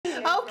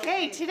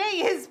Okay,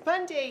 today is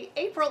Monday,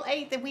 April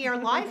 8th, and we are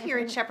live here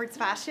in Shepherd's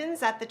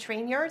Fashions at the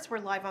Train Yards. We're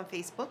live on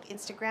Facebook,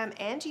 Instagram,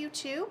 and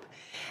YouTube.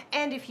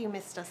 And if you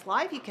missed us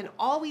live, you can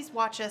always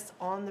watch us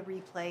on the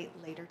replay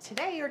later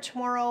today or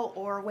tomorrow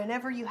or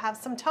whenever you have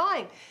some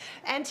time.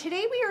 And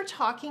today we are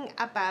talking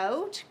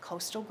about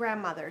Coastal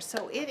Grandmother.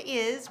 So it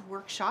is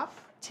workshop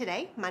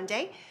today,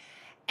 Monday.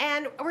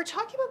 And we're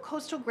talking about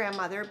Coastal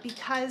Grandmother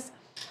because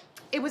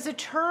it was a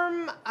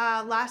term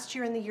last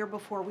year and the year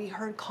before we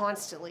heard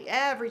constantly.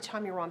 Every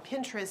time you were on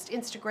Pinterest,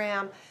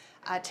 Instagram,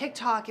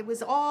 TikTok, it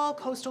was all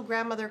Coastal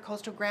Grandmother,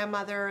 Coastal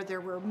Grandmother.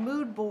 There were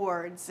mood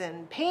boards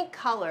and paint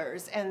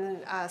colors,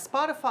 and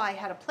Spotify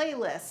had a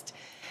playlist.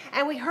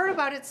 And we heard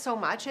about it so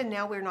much, and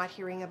now we're not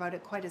hearing about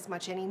it quite as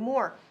much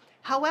anymore.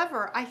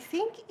 However, I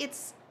think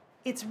it's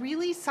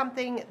really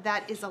something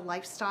that is a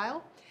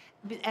lifestyle.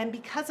 And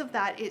because of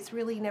that, it's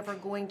really never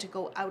going to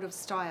go out of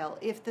style.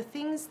 If the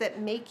things that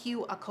make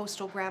you a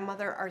coastal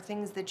grandmother are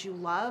things that you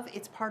love,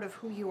 it's part of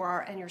who you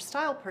are and your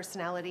style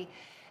personality.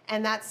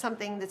 And that's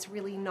something that's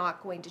really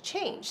not going to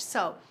change.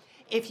 So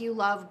if you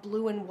love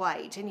blue and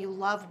white, and you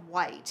love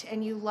white,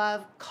 and you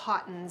love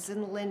cottons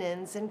and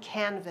linens and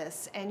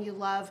canvas, and you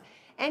love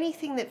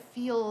anything that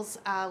feels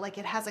like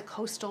it has a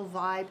coastal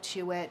vibe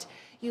to it.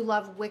 You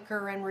love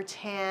wicker and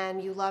rattan,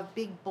 you love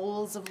big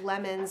bowls of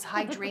lemons,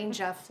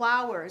 hydrangea,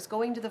 flowers,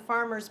 going to the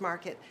farmer's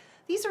market.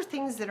 These are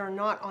things that are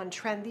not on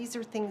trend. These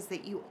are things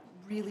that you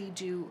really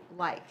do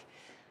like.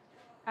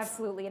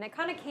 Absolutely, and it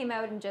kind of came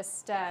out and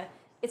just,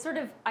 it sort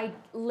of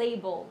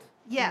labeled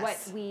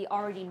what we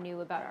already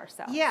knew about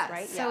ourselves,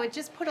 right? So it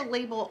just put a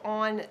label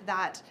on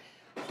that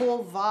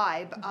whole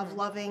vibe of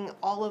loving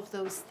all of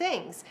those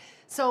things.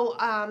 So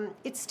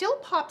it still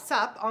pops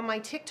up on my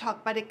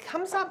TikTok, but it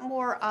comes up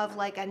more of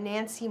like a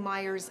Nancy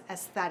Meyers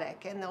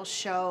aesthetic, and they'll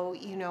show,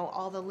 you know,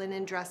 all the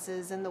linen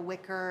dresses and the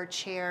wicker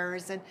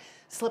chairs and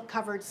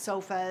slip-covered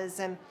sofas,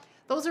 and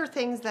those are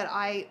things that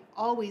I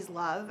always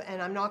love, and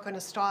I'm not going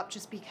to stop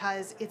just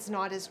because it's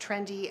not as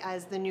trendy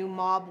as the new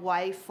mob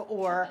wife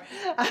or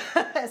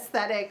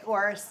aesthetic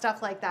or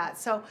stuff like that.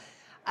 So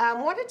I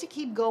wanted to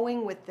keep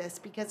going with this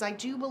because I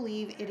do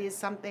believe it is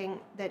something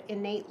that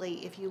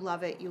innately, if you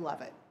love it, you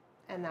love it.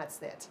 And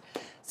that's it.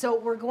 So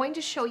we're going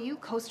to show you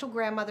Coastal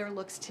Grandmother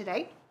looks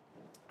today.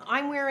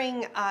 I'm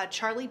wearing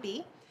Charlie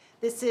B.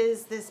 This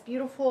is this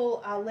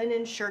beautiful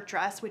linen shirt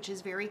dress, which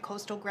is very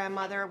Coastal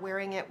Grandmother,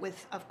 wearing it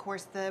with, of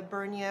course, the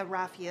Bernia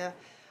Raffia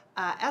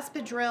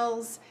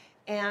espadrilles.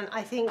 And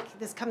I think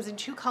this comes in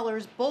two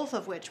colors, both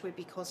of which would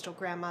be Coastal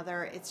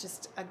Grandmother. It's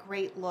just a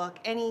great look.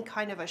 Any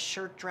kind of a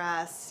shirt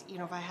dress, you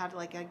know, if I had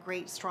like a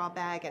great straw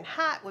bag and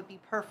hat would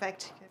be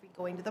perfect. I'd be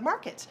going to the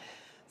market.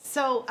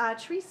 So,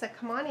 Teresa,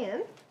 come on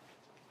in.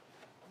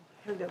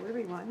 Hello,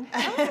 everyone.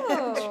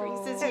 Oh,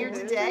 Teresa's here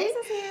today.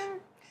 Teresa's here.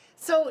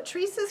 So,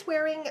 Teresa's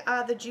wearing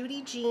the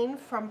Judy jean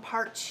from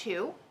part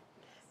 2.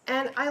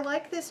 And I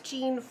like this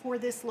jean for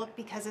this look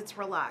because it's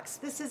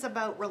relaxed. This is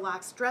about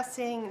relaxed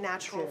dressing,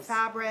 natural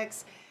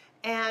fabrics,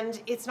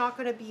 and it's not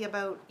going to be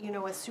about, you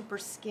know, a super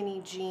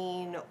skinny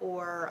jean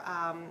or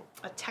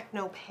a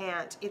techno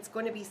pant. It's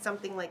going to be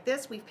something like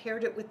this. We've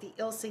paired it with the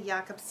Ilse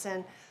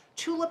Jacobson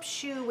tulip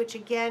shoe, which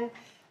again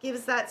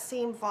gives that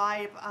same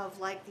vibe of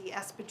like the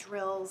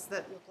espadrilles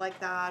that look like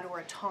that,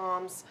 or a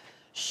Tom's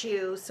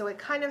shoe. So it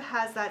kind of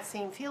has that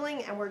same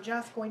feeling, and we're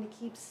just going to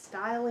keep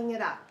styling it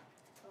up.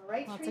 All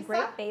right, Well, it's Teresa? a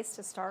great base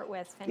to start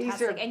with.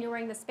 Fantastic. And you're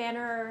wearing the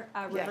Spanner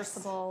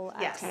reversible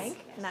tank,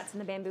 and that's in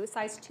the bamboo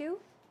size 2?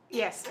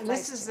 Yes, and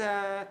this is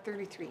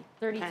 33.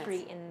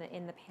 33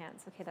 in the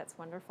pants. Okay, that's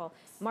wonderful.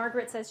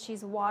 Margaret says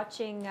she's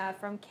watching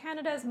from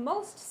Canada's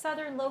most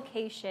southern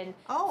location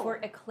for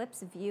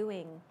eclipse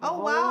viewing.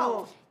 Oh,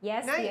 wow.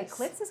 Yes, nice. The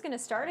eclipse is going to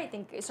start, I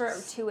think, sort of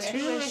 2-ish.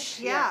 2-ish,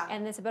 yeah.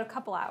 And it's about a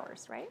couple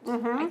hours, right?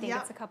 I think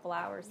it's a couple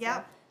hours.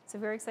 Yeah. So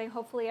very exciting.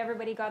 Hopefully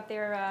everybody got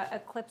their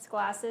eclipse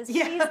glasses.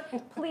 Yeah.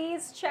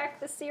 Please check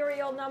the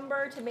serial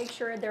number to make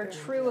sure they're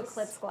true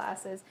eclipse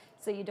glasses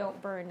so you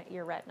don't burn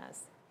your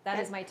retinas. That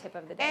is my tip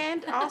of the day.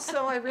 And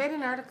also, I read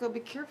an article,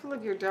 be careful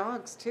of your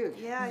dogs, too.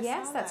 Yeah,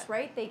 yes, saw that's that.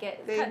 right. They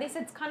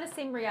said it's kind of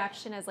same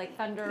reaction as like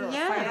thunder or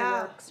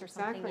fireworks or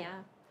something. Exactly. Yeah.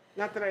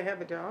 Not that I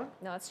have a dog.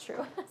 No, it's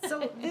true.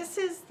 So this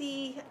is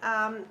the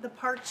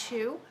part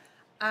 2.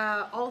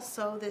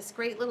 Also, this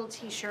great little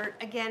t-shirt.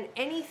 Again,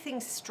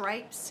 anything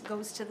stripes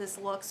goes to this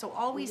look. So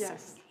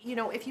always, you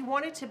know, if you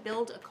wanted to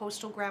build a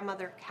Coastal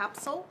Grandmother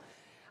capsule,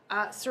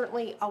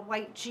 certainly a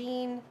white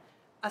jean,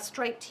 a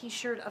striped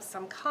t-shirt of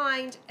some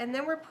kind, and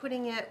then we're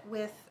putting it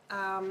with,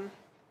 I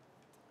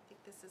think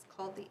this is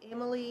called the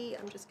Amelie.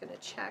 I'm just going to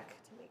check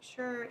to make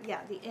sure. Yeah,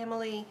 the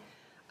Amelie,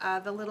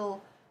 the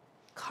little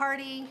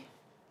cardi.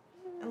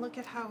 And look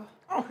at how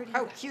pretty.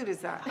 How cute is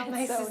that? How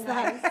nice so is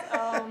that? nice.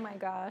 Oh my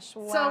gosh!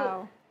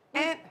 Wow.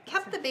 And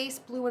kept the base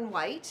blue and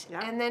white,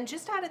 and then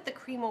just added the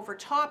cream over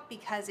top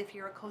because if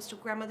you're a coastal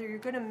grandmother, you're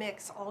going to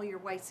mix all your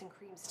whites and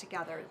creams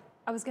together.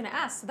 I was going to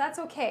ask, so that's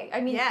okay.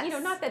 I mean, you know,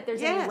 not that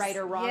there's any right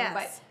or wrong,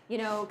 but, you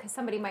know, because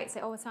somebody might say,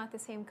 oh, it's not the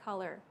same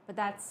color, but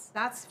that's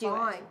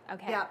fine.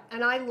 Okay. Yeah,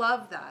 and I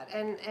love that.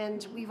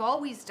 And we've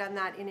always done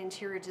that in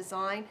interior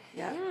design.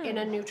 In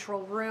a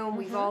neutral room,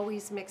 we've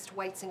always mixed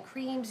whites and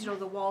creams. You know,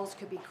 the walls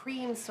could be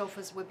cream,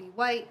 sofas would be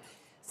white.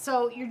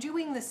 So you're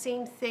doing the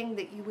same thing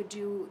that you would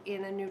do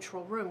in a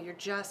neutral room. You're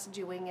just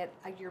doing it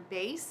at your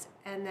base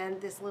and then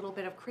this little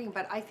bit of cream.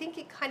 But I think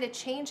it kind of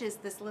changes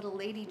this little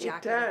lady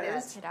jacket a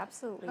bit. It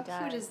absolutely does. How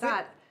cute is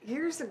that?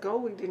 Years ago,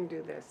 we didn't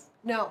do this.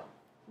 No.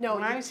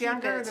 When I was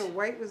younger, the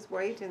white was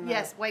white and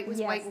white was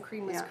white and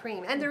cream was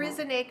cream. And there is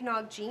an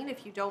eggnog jean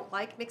if you don't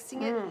like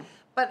mixing it.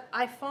 But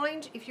I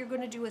find if you're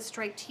going to do a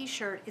striped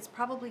t-shirt, it's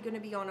probably going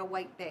to be on a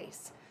white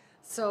base.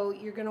 So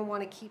you're going to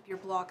want to keep your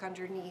block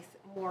underneath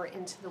more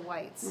into the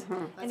whites.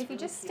 And if you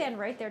just stand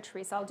right there,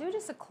 Teresa, I'll do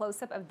just a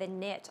close-up of the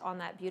knit on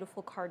that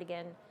beautiful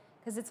cardigan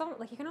because it's all,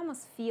 like you can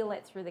almost feel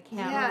it through the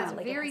camera. Yeah, it's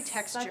like very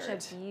textured.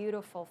 Such a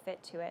beautiful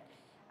fit to it.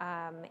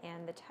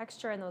 And the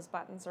texture and those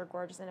buttons are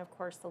gorgeous. And of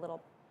course the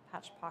little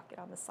patch pocket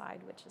on the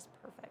side, which is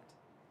perfect.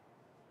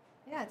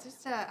 Yeah, it's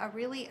just a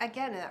really,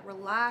 again, that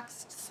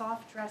relaxed,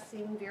 soft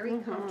dressing, very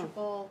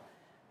comfortable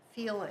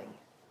feeling.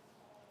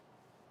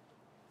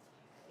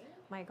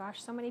 My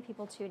gosh, so many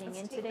people tuning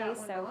in today.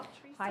 So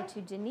hi to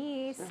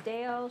Denise,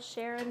 Dale,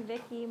 Sharon,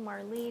 Vicky,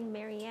 Marlene,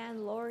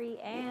 Marianne, Lori,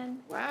 Ann,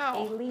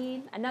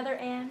 Aileen, another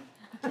Ann,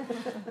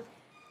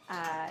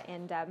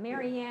 and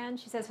Marianne.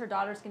 She says her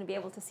daughter's going to be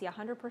able to see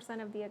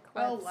 100% of the eclipse.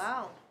 Oh,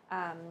 wow.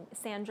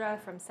 Sandra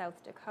from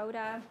South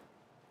Dakota.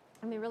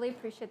 And we really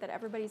appreciate that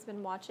everybody's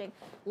been watching.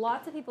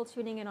 Lots of people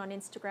tuning in on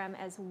Instagram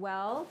as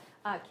well.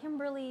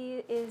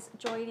 Kimberly is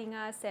joining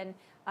us, and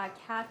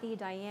Kathy,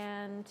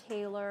 Diane,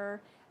 Taylor.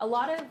 A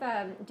lot of,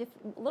 a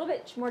little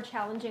bit more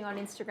challenging on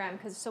Instagram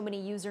because so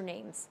many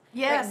usernames.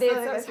 Yes,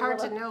 so it's hard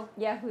to know.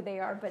 Yeah, who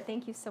they are. But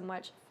thank you so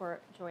much for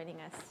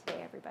joining us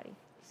today, everybody.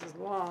 This is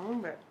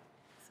long, but...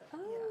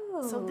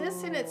 So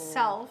this in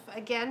itself,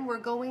 again, we're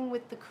going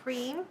with the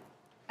cream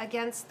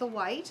against the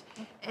white.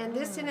 And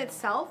this in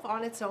itself,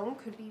 on its own,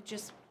 could be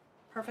just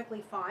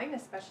perfectly fine,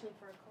 especially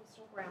for a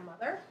coastal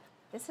grandmother.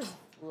 This is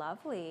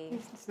lovely.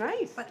 It's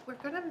nice. But we're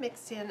going to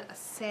mix in a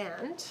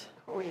sand.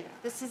 Oh, yeah.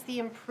 This is the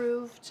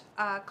improved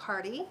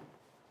Cardi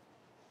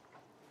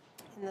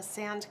in the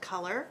sand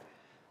color,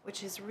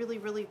 which is really,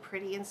 really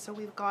pretty. And so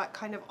we've got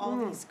kind of all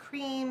these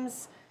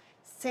creams,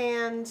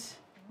 sand.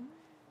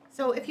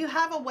 So if you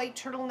have a white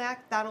turtleneck,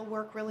 that'll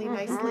work really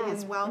nicely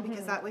as well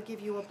because that would give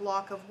you a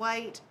block of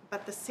white.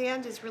 But the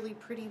sand is really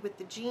pretty with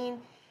the jean.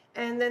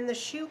 And then the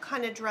shoe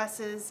kind of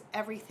dresses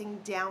everything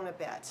down a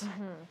bit.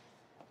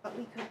 But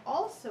we could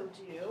also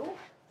do...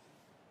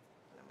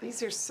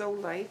 These are so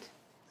light.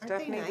 Aren't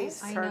they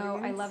nice? I know.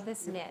 I love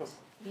this knit.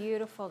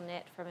 Beautiful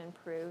knit from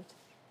Improved.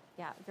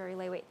 Yeah, very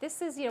lightweight.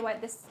 This is, you know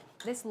what,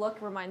 this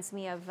look reminds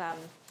me of,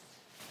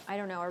 I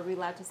don't know, are we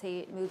allowed to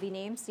say movie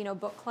names? You know,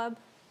 Book Club?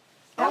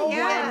 Oh,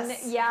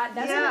 yes. Yeah,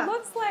 that's what it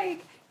looks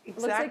like. Exactly. It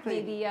looks like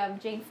maybe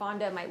Jane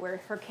Fonda might wear,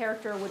 her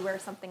character would wear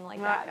something like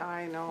that.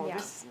 I know. Yeah.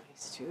 This is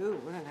nice,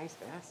 too. What a nice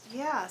vest.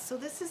 Yeah, so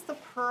this is the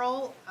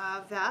pearl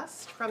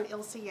vest from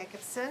Ilse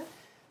Jacobsen.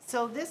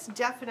 So this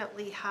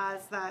definitely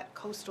has that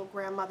coastal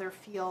grandmother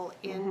feel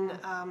in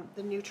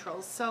the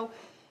neutrals. So,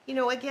 you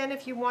know, again,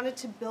 if you wanted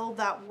to build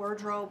that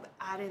wardrobe,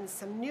 add in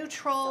some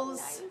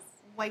neutrals,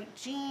 white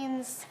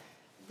jeans.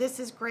 This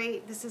is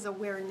great. This is a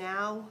wear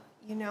now.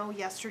 You know,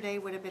 yesterday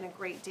would have been a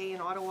great day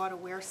in Ottawa to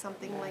wear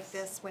something like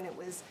this when it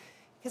was,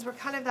 because we're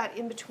kind of that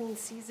in-between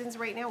seasons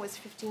right now. It's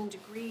 15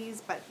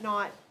 degrees, but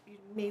not, you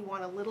may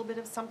want a little bit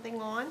of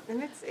something on.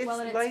 And it's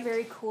well, and light. it's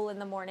very cool in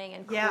the morning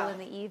and cool in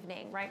the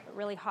evening, right? But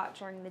really hot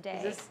during the day.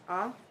 Is this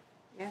off?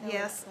 Yeah.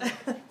 Yes.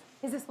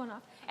 Is this one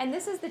off? And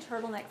this is the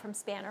turtleneck from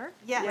Spanner,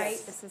 yes.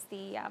 right? This is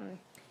the,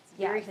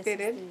 very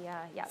fitted. Is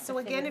the, so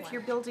again, if you're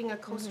building a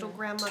coastal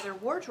grandmother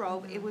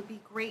wardrobe, it would be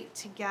great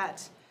to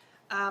get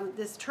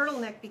this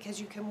turtleneck because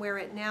you can wear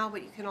it now,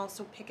 but you can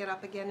also pick it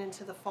up again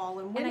into the fall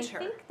and winter.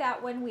 And I think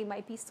that one we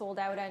might be sold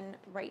out on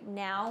right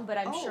now, but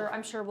I'm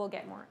sure we'll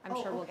get more. I'm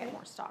sure we'll get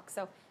more stock.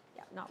 So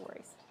yeah, not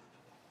worries.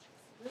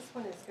 This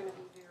one is going to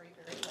be very,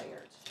 very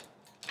layered.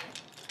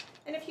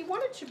 And if you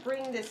wanted to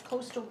bring this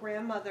coastal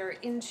grandmother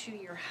into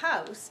your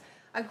house,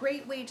 a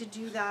great way to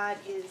do that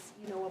is,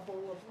 you know, a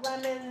bowl of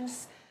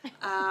lemons,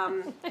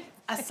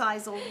 a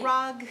sisal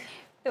rug.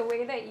 The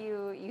way that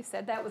you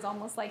said that was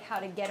almost like how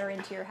to get her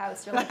into your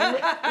house. You're like,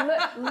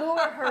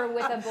 lure her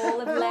with a bowl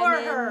of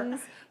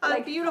lemons.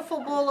 A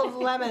beautiful bowl of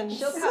lemons.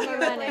 She'll come a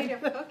running. plate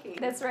of cookies.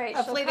 That's right.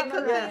 A plate of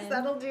cookies.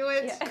 That'll do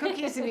it. Yeah.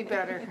 Cookies would be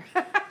better.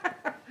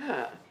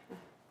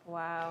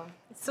 Wow.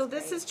 So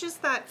this is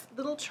just that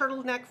little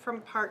turtleneck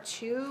from part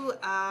 2,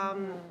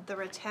 the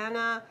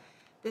Ratana.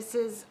 This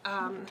is,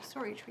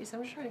 sorry, Teresa,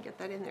 I'm just trying to get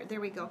that in there.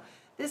 There we go.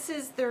 This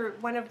is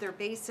one of their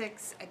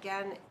basics.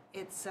 Again,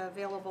 it's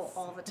available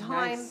all the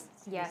time. Nice.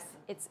 Yes,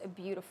 it's a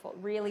beautiful,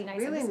 really nice.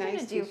 Really I'm just nice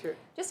gonna do t-shirt.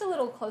 just a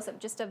little close up,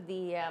 just of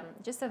the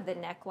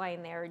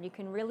neckline there, and you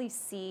can really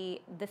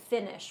see the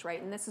finish,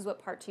 right? And this is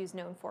what part 2 is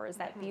known for, is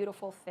that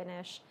beautiful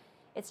finish.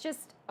 It's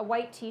just a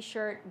white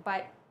T-shirt,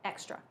 but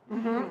extra.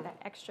 That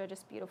extra,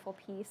 just beautiful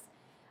piece.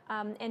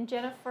 And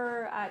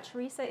Jennifer,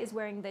 Teresa is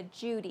wearing the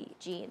Judy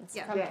jeans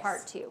Yeah. from Yes.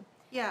 part 2.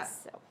 Yeah.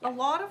 So, A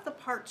lot of the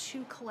part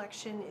 2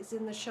 collection is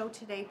in the show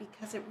today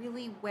because it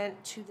really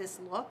went to this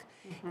look.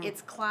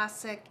 It's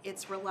classic,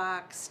 it's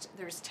relaxed,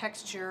 there's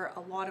texture,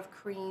 a lot of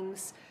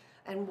creams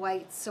and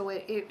whites, so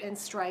and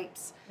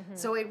stripes.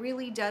 So it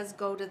really does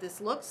go to this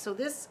look. So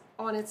this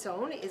on its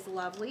own is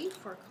lovely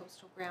for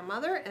Coastal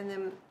Grandmother, and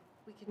then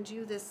we can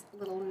do this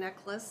little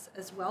necklace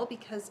as well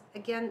because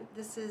again,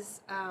 this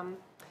is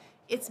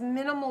it's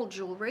minimal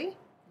jewelry.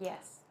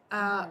 yes.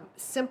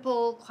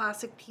 Simple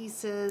classic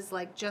pieces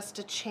like just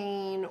a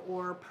chain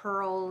or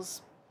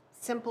pearls.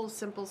 Simple,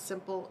 simple,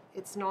 simple.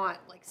 It's not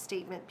like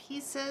statement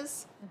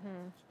pieces.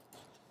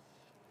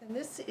 And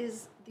this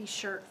is the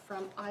shirt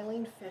from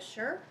Eileen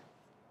Fisher.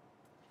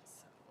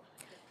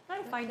 What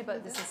I find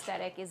about this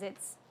aesthetic is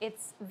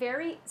it's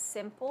very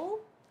simple,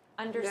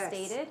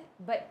 understated,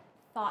 but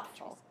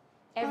thoughtful.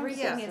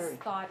 Everything yes. is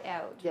thought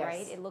out, Yes.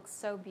 right? It looks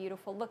so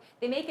beautiful. Look,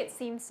 they make it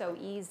seem so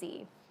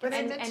easy. But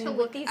it's meant to with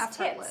look these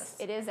effortless. tips,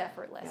 it is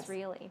effortless, Yes.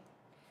 really.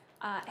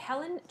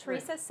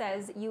 Teresa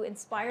says you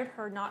inspired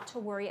her not to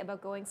worry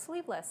about going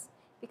sleeveless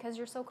because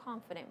you're so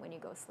confident when you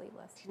go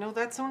sleeveless. You know,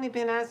 that's only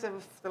been as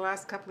of the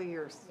last couple of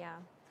years. Yeah,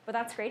 but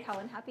that's great,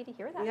 Helen. Happy to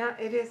hear that. Yeah,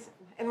 it is.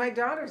 And my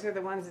daughters are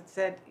the ones that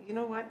said, you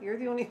know what, you're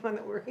the only one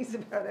that worries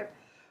about it.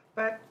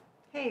 But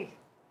hey,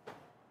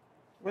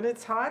 when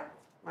it's hot,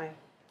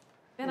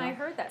 And I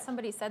heard that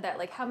somebody said that,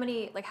 how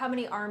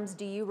many arms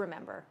do you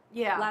remember?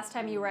 Yeah. Last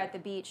time you were at the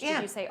beach, Yeah.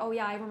 did you say, "Oh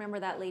yeah, I remember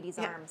that lady's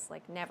Yeah. arms"?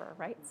 Never,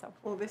 right? So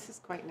well, this is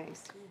quite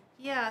nice.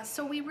 Yeah,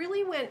 so we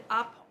really went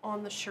up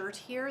on the shirt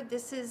here.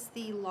 This is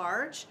the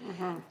large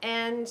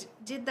and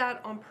did that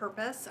on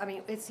purpose. I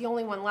mean, it's the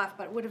only one left,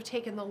 but would have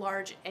taken the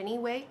large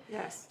anyway.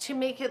 Yes. To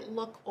make it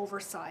look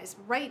oversized.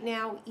 Right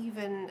now,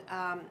 even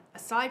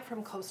aside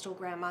from Coastal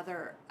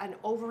Grandmother, an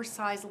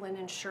oversized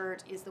linen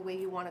shirt is the way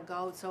you want to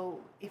go.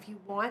 So if you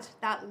want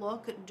that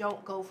look,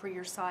 don't go for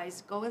your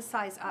size. Go a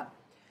size up.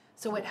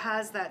 So it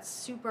has that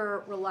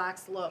super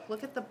relaxed look.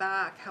 Look at the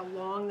back, how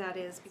long that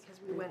is because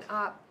we went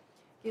up.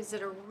 Gives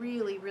it a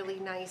really, really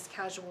nice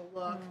casual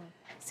look.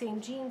 Same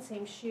jean,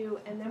 same shoe.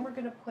 And then we're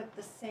going to put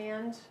the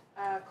sand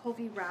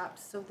Covey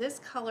wraps. So this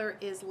color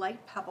is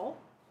light pebble.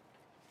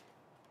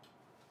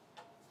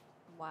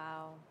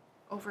 wow.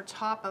 Over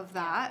top of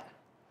that,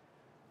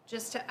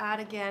 just to add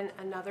again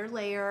another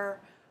layer.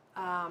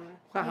 Wow.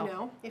 You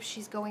know, if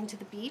she's going to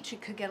the beach,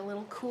 it could get a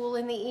little cool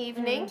in the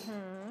evening,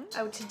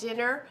 out to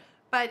dinner.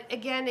 But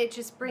again, it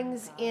just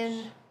brings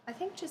in, I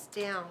think, just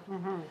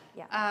down.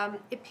 Yeah.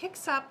 It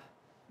picks up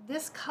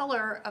this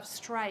color of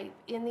stripe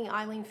in the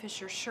Eileen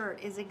Fisher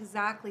shirt is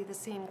exactly the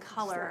same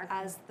color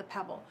as the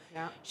pebble.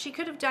 Yeah. She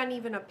could have done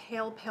even a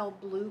pale, pale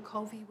blue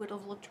Covey would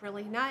have looked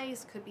really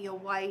nice. Could be a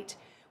white.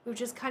 We've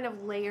just kind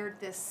of layered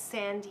this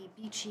sandy,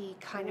 beachy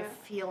kind of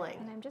feeling.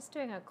 And I'm just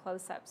doing a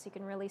close-up so you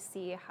can really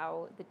see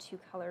how the two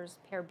colors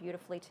pair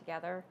beautifully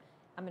together.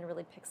 It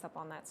really picks up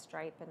on that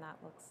stripe, and that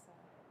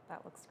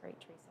looks great,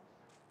 Teresa.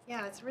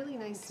 Yeah, it's really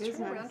nice. It is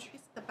Turn around, nice.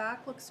 Teresa. The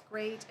back looks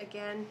great.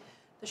 Again,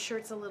 the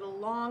shirt's a little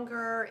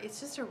longer. It's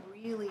just a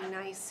really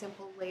nice,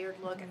 simple, layered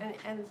look,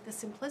 and the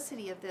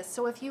simplicity of this.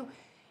 So if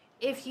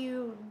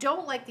you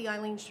don't like the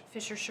Eileen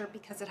Fisher shirt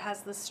because it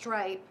has the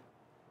stripe,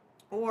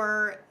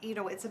 or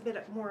it's a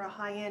bit more a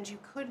high end, you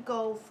could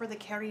go for the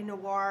Carrie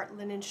Noir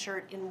linen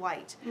shirt in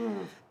white,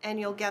 and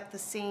you'll get the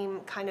same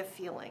kind of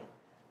feeling.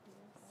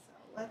 So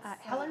let's,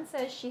 Helen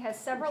says she has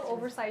several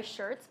oversized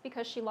shirts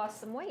because she lost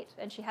some weight,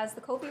 and she has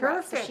the Covey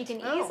wrap, so she Perfect.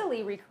 can Oh.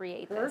 easily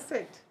recreate this.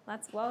 Perfect.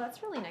 That's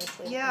really nice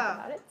way to Yeah. think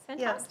about it. It's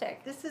fantastic.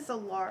 Yeah, this is a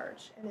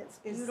large, and it's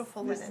Is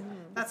beautiful this-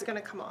 linen. That's going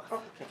to come off.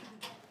 Okay.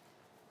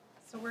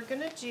 So we're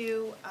going to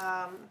do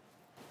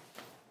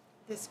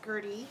this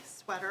Gertie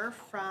sweater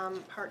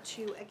from part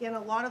 2. Again,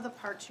 a lot of the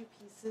part 2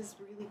 pieces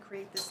really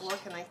create this look,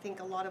 and I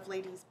think a lot of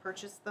ladies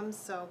purchased them,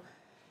 so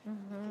you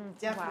can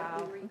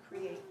definitely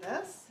recreate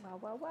this.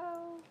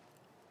 Wow.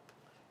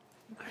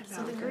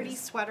 So the Gertie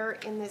sweater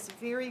in this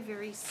very,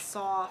 very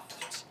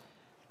soft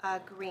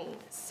green.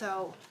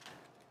 So,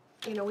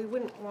 we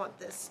wouldn't want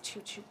this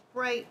too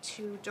bright,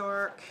 too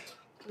dark.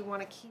 We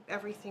want to keep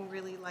everything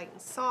really light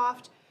and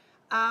soft.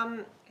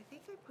 I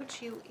think I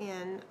put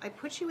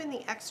you in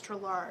the extra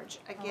large.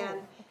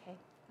 Again, Okay.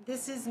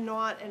 this is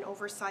not an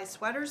oversized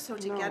sweater, so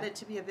to No. get it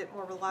to be a bit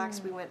more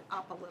relaxed, we went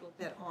up a little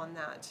bit on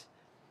that.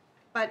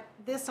 But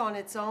this on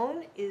its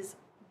own is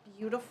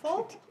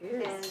beautiful. It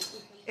And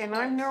is. And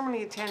I'm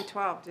normally a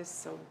 10-12,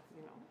 just so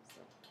you know. So.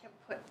 you can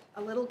put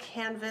a little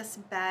canvas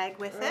bag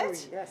with Oh,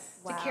 it yes.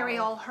 to carry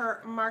Wow. all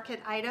her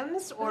market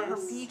items or her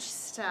beach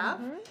stuff.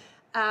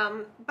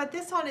 But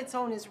this on its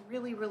own is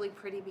really, really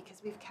pretty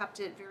because we've kept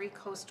it very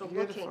coastal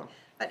looking. Beautiful.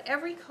 But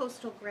every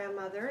coastal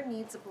grandmother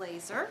needs a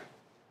blazer,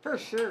 For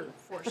sure.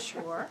 for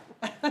sure.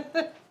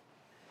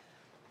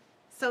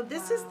 So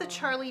this is the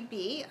Charlie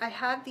B. I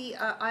had the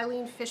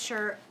Eileen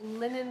Fisher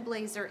linen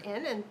blazer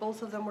in, and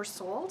both of them were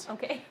sold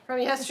Okay. from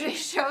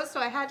yesterday's show, so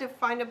I had to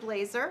find a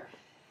blazer.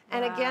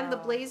 And again, the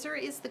Wow. blazer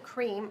is the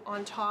cream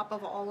on top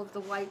of all of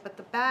the white, but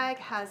the bag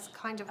has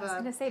kind of I was a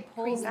gonna say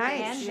pulls Nice,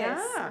 canvas.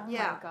 yeah. Oh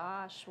Yeah. my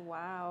gosh!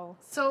 Wow.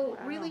 so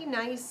really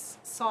nice,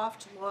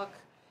 soft look.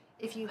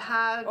 If you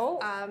have, Oh,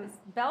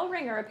 bell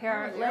ringer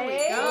apparently. there we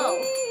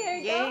go. There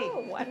you Yay. go.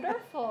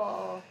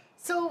 Wonderful.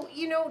 so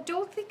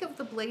don't think of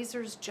the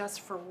blazers just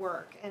for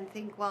work and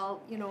think,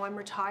 well, I'm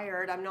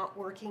retired, I'm not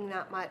working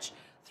that much.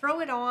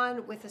 Throw it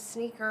on with a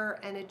sneaker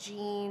and a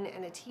jean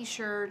and a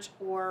t-shirt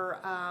or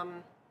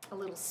a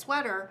little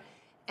sweater,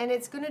 and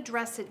it's going to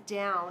dress it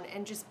down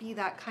and just be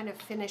that kind of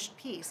finished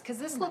piece. Because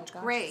this Oh my looked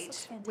gosh, great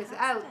this looks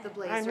without the fantastic.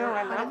 blazer, I know,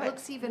 I but love it it.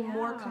 looks even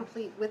more Yeah.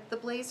 complete with the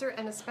blazer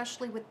and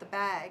especially with the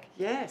bag.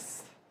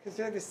 Yes, because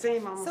they're the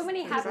same almost. So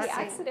many happy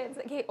exactly. accidents.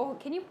 Okay. Oh,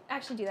 can you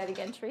actually do that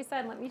again, Teresa?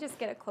 And let me just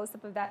get a close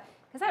up of that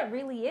because that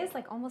really is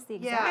like almost the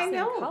exact Yeah. I same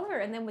know. color.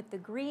 And then with the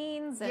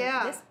greens and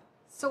Yeah. this.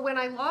 So when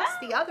I lost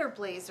the other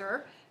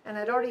blazer and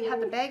I'd already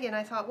had the bag in,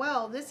 I thought,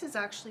 well, this is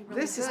actually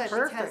really This is good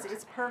perfect. because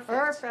it's perfect.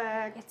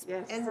 Perfect. It's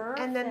Yes.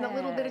 And then the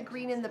little bit of Perfect.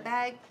 green in the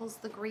bag pulls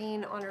the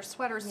green on her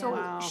sweater. So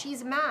Wow.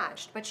 she's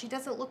matched, but she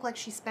doesn't look like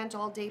she spent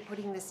all day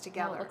putting this No,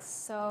 together. it looks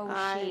so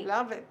I chic.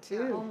 love it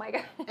too. Oh my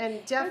god.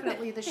 And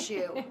definitely the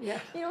shoe. Yeah.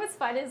 You know what's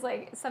fun is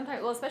like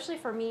sometimes, well, especially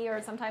for me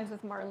or sometimes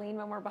with Marlene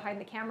when we're behind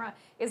the camera,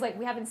 is like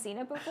we haven't seen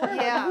it before.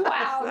 Like, Yeah.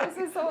 wow, this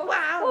is so.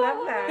 Wow,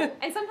 love that.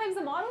 And sometimes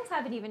the models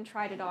haven't even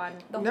tried it on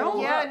the No.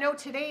 whole Yeah, look. no,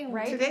 today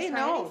Right? we Today, didn't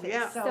try no, anything,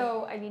 yeah.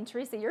 So I mean,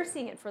 Teresa, you're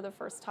seeing it for the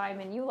first time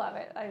and you love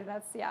it.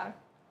 That's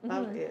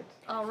Loved it.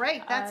 all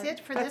right, that's it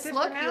for That's this it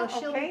look. for now?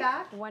 She'll be Okay.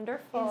 back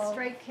wonderful. in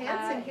striped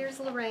pants, and here's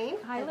Lorraine.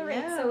 Hi,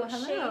 Lorraine. Hello, So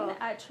hello.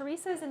 Shane,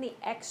 Teresa's in the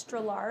extra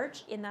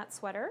large in that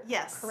sweater.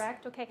 Yes.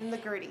 Correct. Okay. In the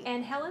Gertie.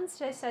 And Helen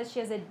says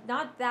she has a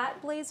not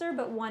that blazer,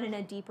 but one in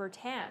a deeper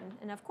tan,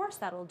 and of course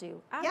that'll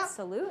do.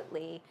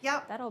 Absolutely.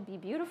 Yep. That'll be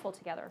beautiful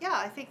together. Yeah,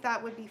 I think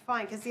that would be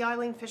fine because the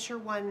Eileen Fisher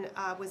one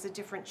was a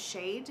different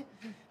shade,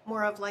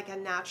 more of like a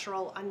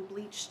natural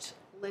unbleached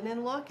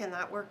linen look, and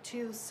that worked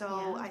too. So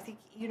Yeah. I think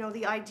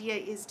the idea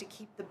is to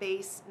keep the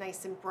base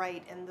nice and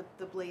bright, and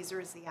the blazer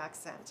is the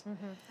accent.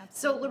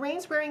 So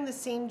Lorraine's wearing the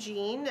same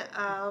jean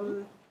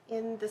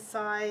in the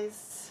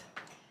size.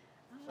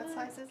 What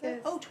size is it?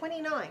 Yes. Oh,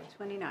 29.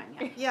 29,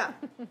 yeah.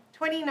 Yeah,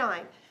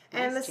 29.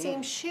 And the Nice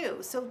same jean. shoe.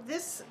 So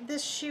this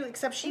shoe,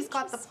 except she's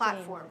got the Interesting.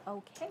 platform.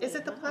 Okay. Is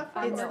it the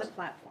platform? It's or- the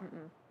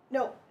platform.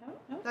 No, Oh,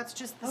 no. that's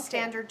just the Okay.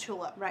 standard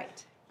tulip.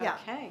 Right. Yeah.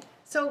 Okay.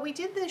 So we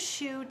did this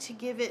shoe to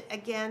give it,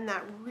 again,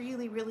 that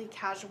really, really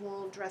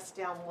casual dress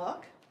down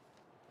look.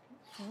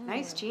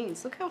 Nice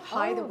jeans. Look how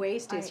high the Oh,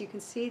 waist is. I- You can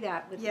see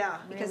that with, Yeah.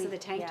 because Really- of the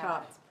tank yeah,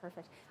 top. It's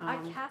perfect.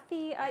 Um,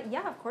 Kathy,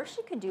 yeah, of course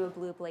you could do a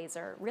blue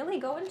blazer. Really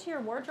go into your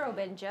wardrobe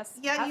and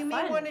just Yeah, have you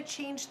may fun. want to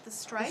change the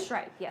stripe, The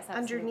stripe, yes,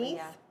 absolutely, underneath,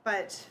 yeah.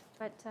 but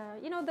But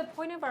the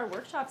point of our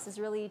workshops is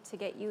really to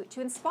get you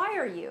to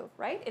inspire you,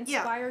 right?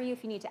 Inspire you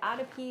if you need to add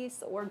a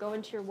piece or go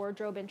into your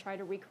wardrobe and try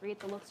to recreate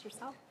the looks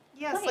yourself.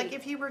 yes, Play. like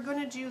if you were going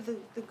to do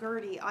the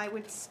Gertie, I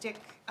would stick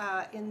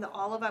in the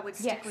olive, I would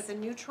stick Yes. with a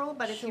neutral,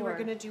 but if you were Sure.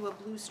 going to do a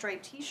blue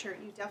striped t-shirt,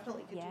 you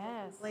definitely could do a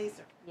Yes. blue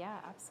blazer. Yeah,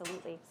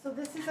 absolutely. So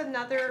this is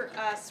another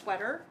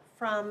sweater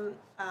from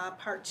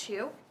part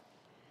 2,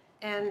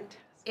 and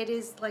it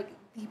is like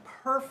the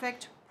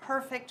perfect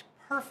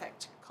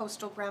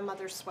coastal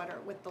grandmother sweater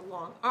with the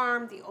long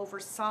arm, the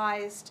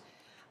oversized,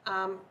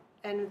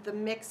 and the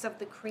mix of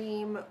the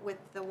cream with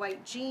the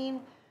white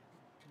jean.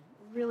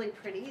 Really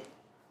pretty.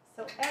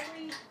 So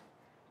every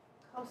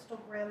coastal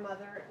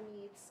grandmother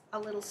needs a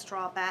little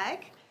straw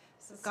bag.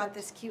 So it's got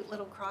this cute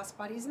little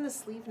crossbody. Isn't the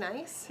sleeve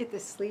nice? The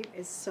sleeve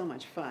is so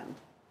much fun.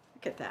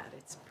 Look at that.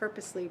 It's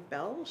purposely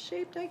bell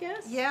shaped, I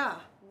guess. Yeah.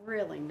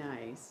 Really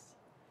nice.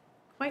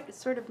 Quite, it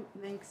sort of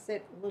makes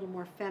it a little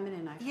more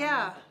feminine, I find.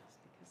 Yeah.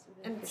 Because of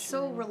the And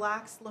so fisherman.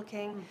 relaxed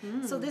looking.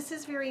 So this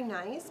is very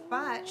nice,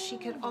 but she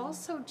could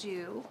also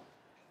do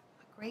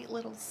a great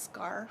little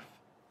scarf.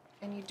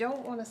 And you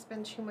don't want to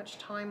spend too much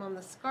time on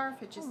the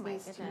scarf. It just Oh my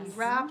needs to be goodness.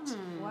 wrapped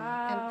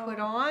Wow. and put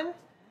on.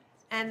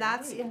 And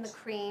that's in the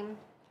cream.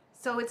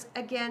 So it's,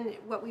 again,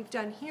 what we've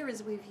done here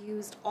is we've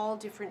used all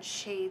different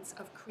shades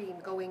of cream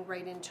going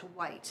right into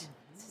white.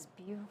 This is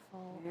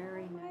beautiful.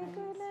 Very Oh my nice.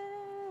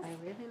 goodness. I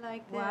really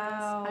like this.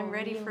 Wow, I'm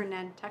ready you- for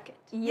Nantucket.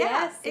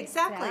 Yes,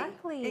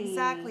 exactly.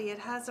 Exactly. It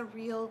has a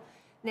real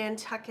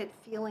Nantucket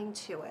feeling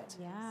to it.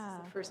 Yeah.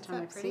 The first Is time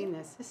that I've pretty? seen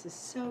this. This is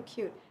so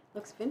cute.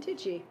 Looks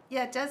vintagey.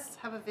 Yeah, it does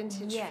have a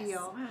vintage Yes.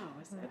 feel. Wow,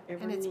 is that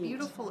ever And it's neat?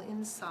 beautiful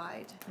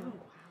inside. Oh, wow.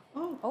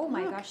 Oh, Oh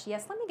my look. gosh,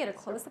 yes. Let me get a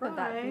close up of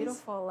that Surprise.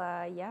 beautiful,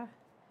 yeah. Is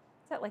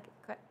that like,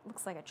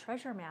 looks like a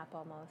treasure map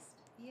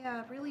almost.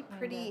 Yeah, really Kind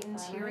pretty of,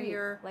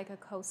 interior. like a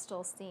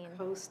coastal scene.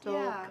 Coastal,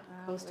 Yeah.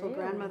 coastal Really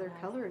grandmother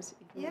nice. colors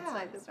Yeah,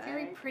 inside the it's bag.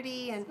 very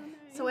pretty, and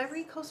So so nice.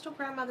 every coastal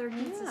grandmother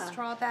needs a Yeah.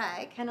 straw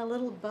bag. And a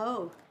little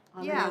bow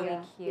on Yeah. the, Really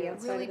the cute.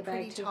 outside Really of the bag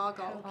pretty too.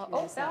 toggle. How cute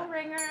Oh, is bell that?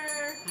 ringer.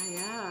 Ah,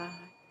 yeah.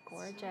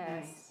 Gorgeous.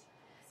 Nice.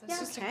 So it's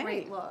just a Okay.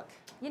 great look.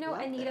 You know,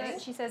 Love Anita,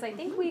 this. she says, I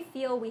think we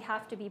feel we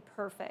have to be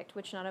perfect,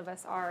 which none of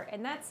us are.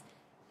 And that's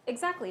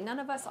exactly, none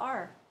of us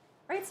are.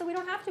 Right? So we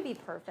don't have to be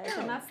perfect.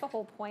 No. And that's the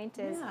whole point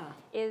Yeah.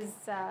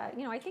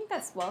 you know, I think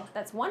that's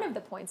one of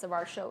the points of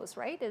our shows,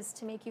 right? Is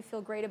to make you feel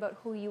great about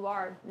who you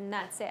are. And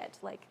that's it.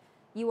 Like,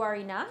 you are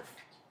enough.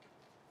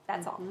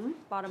 That's all.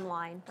 Bottom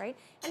line, right?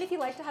 And if you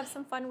like to have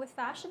some fun with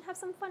fashion, have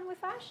some fun with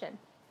fashion.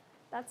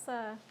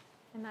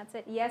 And that's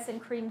it. Yes,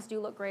 and creams do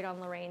look great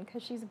on Lorraine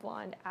because she's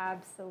blonde.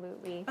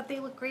 Absolutely. But they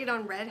look great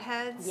on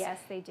redheads.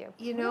 Yes, they do.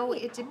 You know,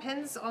 it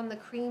depends on the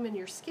cream and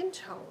your skin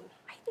tone.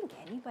 I think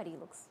anybody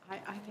looks. I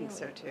think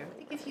so really, too. really I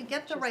think if you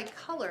get the right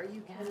color,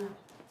 you can.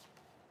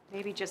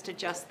 Maybe just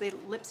adjust the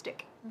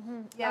lipstick.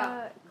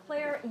 Yeah.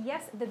 Claire,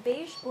 yes, the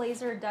beige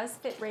blazer does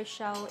fit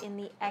Rachel in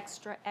the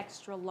extra,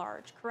 extra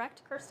large,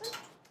 correct, Kirsten?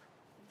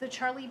 The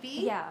Charlie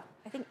B? Yeah,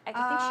 I think she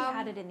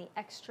had it in the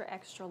extra,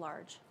 extra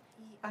large.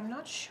 I'm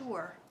not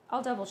sure.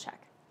 I'll double check.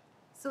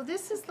 So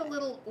this is the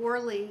little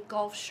Orly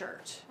golf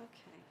shirt,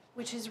 Okay.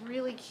 which is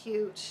really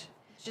cute,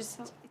 just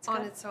So it's on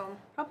got- its own.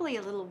 Probably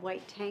a little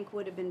white tank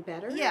would have been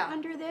better Yeah,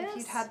 under this. if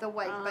you'd had the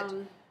white, but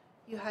Um,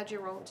 you had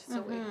your own to sew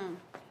it. mhm.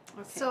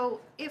 Okay.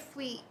 So if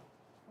we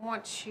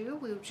want to,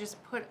 we would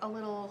just put a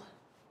little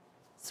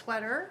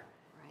sweater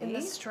in the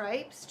Right.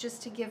 stripes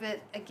just to give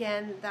it,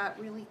 again, that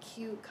really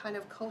cute kind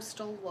of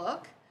coastal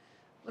look.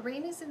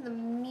 Lorraine is in the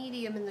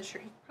medium in the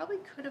shirt. You probably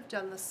could have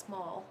done the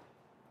small.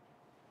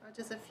 Or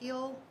does it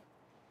feel?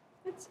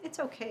 It's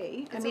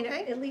okay. I It's mean,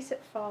 okay? at least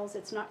it falls.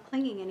 It's not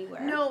clinging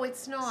anywhere. No,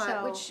 it's not.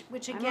 So,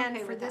 which I'm again,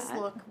 okay for with this that.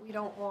 look, we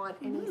don't want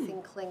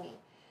anything clingy.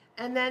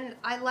 And then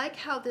I like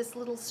how this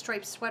little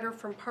striped sweater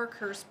from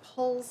Parkhurst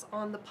pulls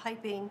on the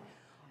piping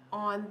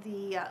on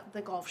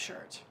the golf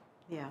shirt.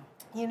 Yeah.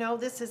 You know,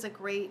 this is a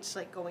great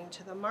like going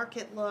to the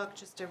market look,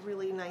 just a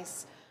really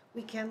nice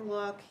weekend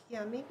look.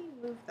 Yeah, maybe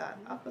move that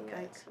up a Maybe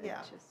I bit. could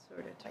Yeah, just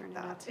sort of turn it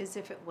that. up as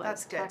if it was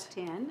That's good. tucked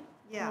in.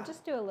 yeah, We'll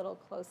just do a little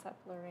close up,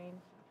 Lorraine.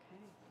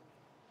 Okay.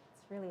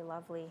 It's really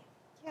lovely.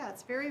 yeah.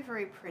 It's very,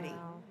 very pretty.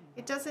 Wow.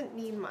 It doesn't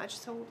need much,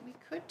 so we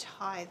could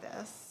tie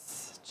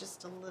this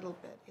just a little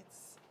bit.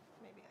 It's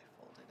maybe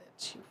I folded it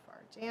too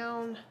far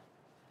down.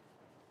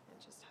 And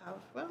just have,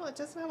 well, it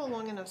doesn't have a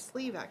long enough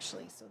sleeve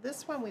actually, so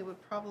this one we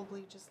would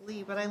probably just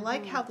leave. But I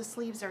like how the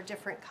sleeves are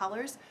different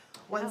colors.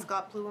 One's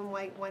got blue and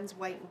white, one's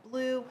white and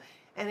blue,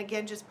 and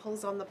again just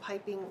pulls on the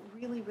piping.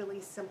 Really, really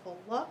simple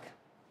look.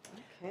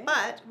 Okay.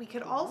 But we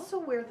could also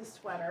wear the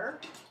sweater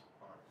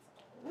on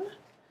its own.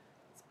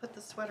 Let's put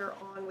the sweater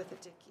on with a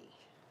dickie.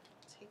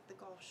 Take the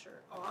golf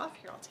shirt off.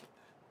 Here, I'll take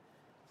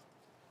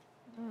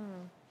that.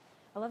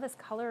 I love this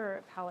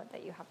color palette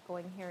that you have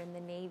going here in the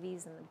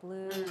navies and the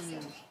blues.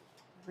 And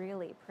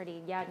really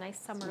pretty. Yeah, nice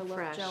summer So look,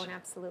 fresh. Joan,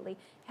 absolutely.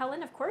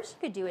 Helen, of course, you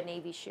could do a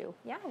navy shoe.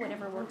 Yeah,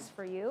 whatever works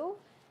for you.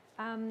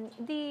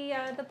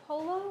 The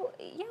polo,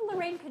 yeah,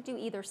 Lorraine could do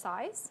either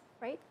size,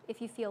 right?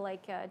 If you feel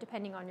like,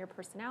 depending on your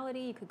personality,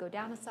 you could go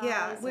down a size.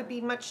 Yeah, it would or-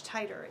 be much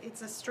tighter.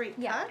 It's a straight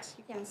Yeah, cut.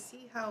 You can yeah.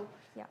 see how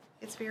Yeah,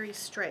 it's very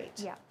straight.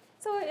 yeah.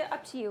 So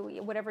up to you,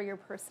 whatever your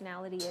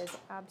personality is,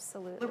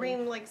 absolutely.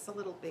 Lorraine likes a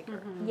little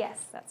bigger.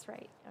 Yes, that's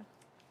right. Yeah.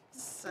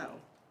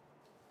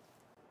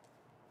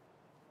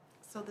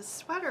 So the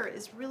sweater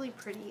is really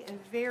pretty and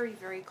very,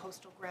 very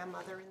coastal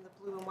grandmother in the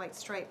blue and white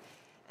stripe.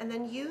 And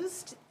then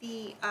used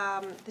the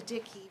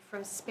dickie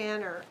from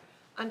Spanner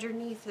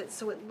underneath it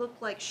so it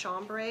looked like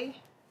chambray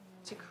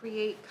to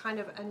create kind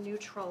of a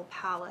neutral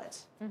palette.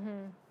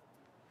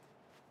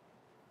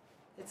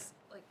 It's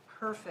like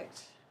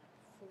perfect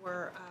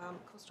for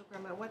coastal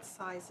grandma. What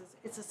size is it?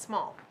 It's a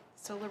small.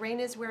 So Lorraine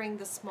is wearing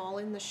the small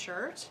in the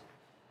shirt.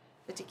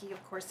 The dickie,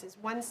 of course, is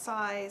one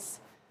size,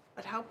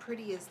 but how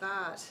pretty is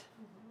that?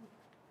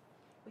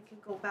 We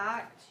could go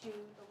back to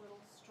the little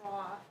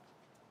straw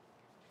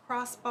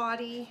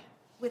crossbody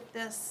with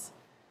this.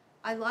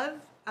 I love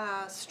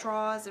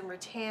straws and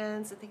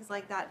rattans and things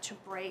like that to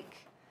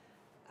break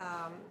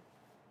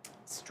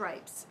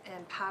stripes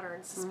and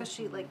patterns,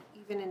 especially like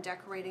even in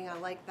decorating. I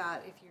like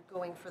that if you're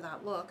going for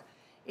that look.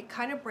 It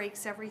kind of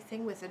breaks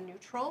everything with a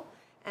neutral,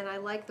 and I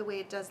like the way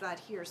it does that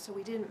here. So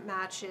we didn't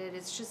match it.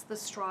 It's just the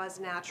straw is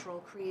natural,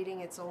 creating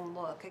its own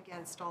look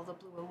against all the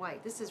blue and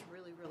white. This is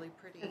really, really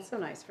pretty. It's so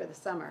nice for the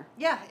summer.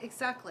 Yeah,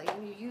 exactly.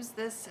 And you use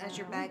this as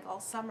your bag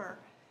all summer.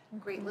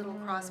 Great little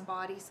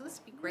crossbody. So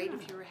this would be great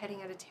if you were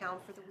heading out of town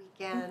for the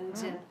weekend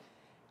and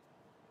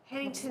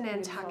heading to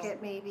Nantucket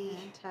maybe.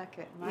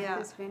 Nantucket, Yeah.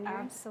 Martha's Vineyard.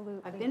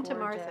 Absolutely I've been to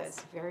gorgeous. Martha's.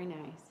 Very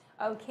nice.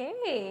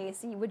 Okay,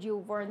 so would you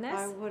have worn this?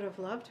 I would have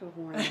loved to have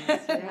worn this.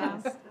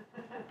 Yes.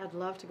 I'd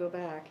love to go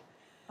back.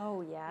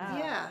 Oh yeah.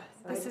 Yeah,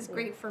 this is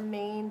Absolutely. great for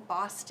Maine,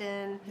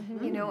 Boston,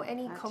 you know,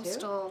 any That too.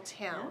 coastal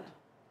town.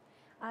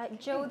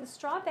 Joe, the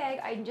straw bag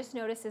I just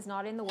noticed is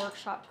not in the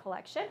workshop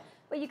collection,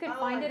 but you can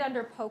find it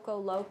under Poco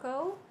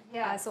Loco.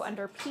 Yes. So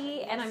under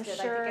P, and I'm I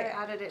sure think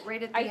I added it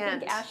right at the I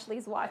end. think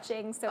Ashley's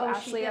watching, so Oh, she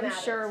Ashley, can I'm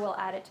add sure it. will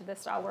add it to the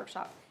style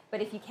workshop.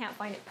 But if you can't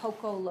find it,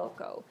 Poco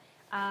Loco.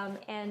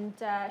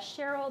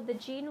 Cheryl, the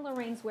jean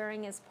Lorraine's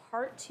wearing is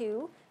part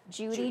 2,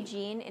 Judy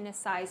jean in a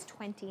size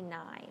 29.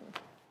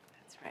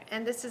 That's right.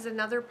 And this is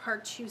another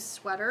part 2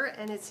 sweater,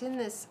 and it's in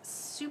this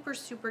super,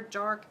 super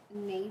dark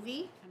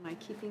navy. Am I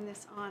keeping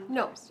this on?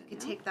 No, first? you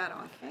can take that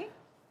off. Okay.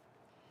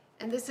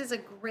 And this is a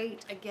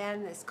great,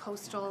 again, this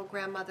coastal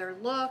grandmother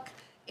look.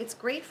 It's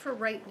great for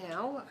right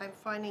now. I'm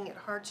finding it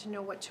hard to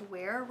know what to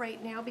wear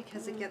right now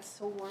because it gets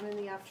so warm in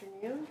the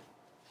afternoon.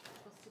 It's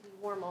supposed to be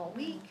warm all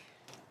week.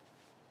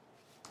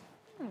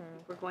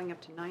 We're going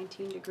up to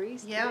 19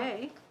 degrees Yeah.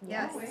 today.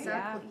 Yes, Yeah.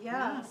 exactly.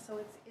 Yeah. Yeah. So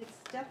it's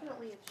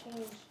definitely a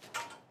change.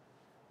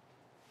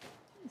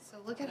 So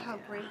look at how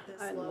great this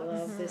I looks.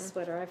 love this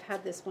sweater. I've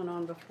had this one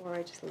on before.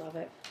 I just love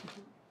it.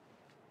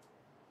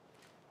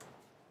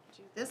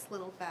 Do this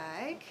little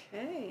bag.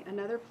 Okay,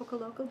 another Poco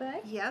Loco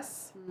bag.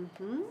 Yes.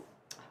 Mm-hmm.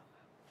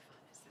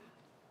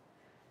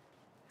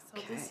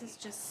 So this Okay. is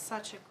just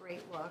such a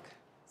great look.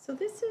 So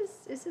this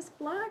is this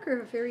black or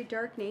a very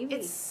dark navy?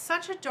 It's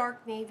such a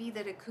dark navy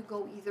that it could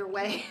go either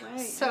way. Right.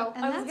 So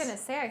And I was that's- going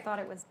to say I thought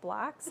it was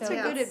black. So It's a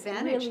good it's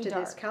advantage really to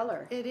this dark.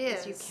 color. It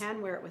 'cause You is.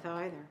 can wear it with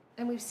either.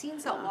 and we've seen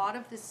a lot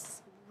of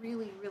this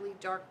really, really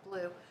dark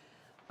blue.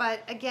 But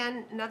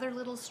again, another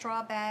little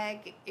straw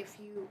bag. If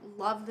you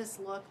love this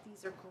look,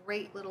 these are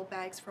great little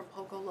bags from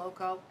Poco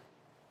Loco.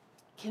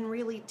 Can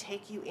really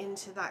take you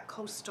into that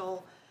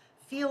coastal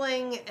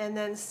feeling, and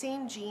then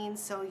same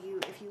jeans. So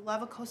if you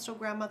love a coastal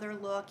grandmother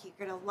look, you're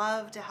gonna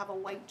love to have a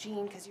white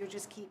jean because you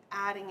just keep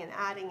adding and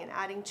adding and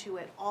adding to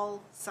it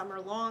all summer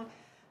long.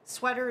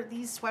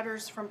 These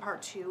sweaters from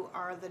part 2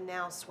 are the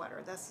now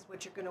sweater. This is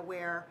what you're gonna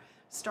wear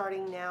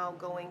starting now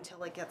going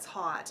till it gets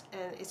hot,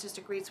 and it's just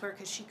a great sweater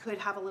because she could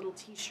have a little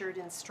t-shirt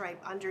and stripe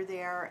under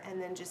there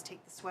and then just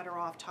take the sweater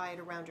off, tie it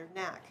around her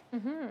neck. Yeah,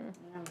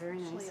 very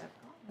nice. Actually,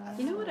 I've got that.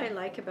 You know what I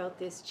like about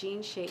this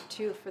jean shape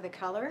too for the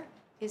color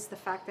is the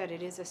fact that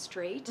it is a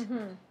straight.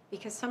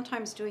 Because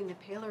sometimes doing the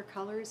paler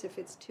colors, if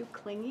it's too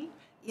clingy,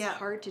 Yeah. it's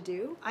hard to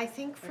do. I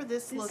think for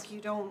this look,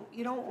 you don't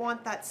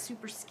want that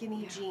super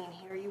skinny jean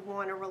here. You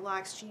want a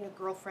relaxed jean, a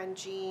girlfriend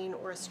jean,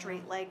 or a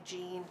straight leg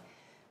jean.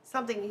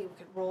 Something you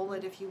could roll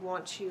it if you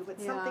want to, but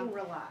Yeah. something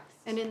relaxed.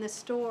 And in the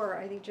store,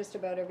 I think just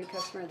about every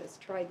customer that's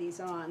tried these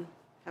on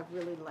have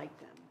really liked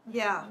them.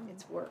 Yeah.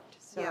 It's worked.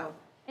 So Yeah.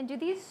 And do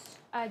these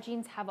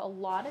jeans have a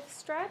lot of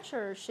stretch,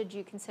 or should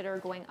you consider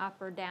going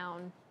up or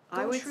down?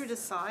 Go would true to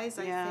size,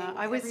 I yeah, think.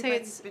 I would say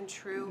Everybody's it's been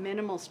true.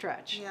 minimal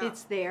stretch. Yeah.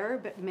 It's there,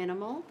 but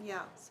minimal.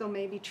 Yeah. So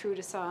maybe true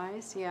to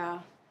size. Yeah.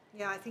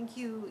 Yeah, I think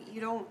you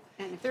don't,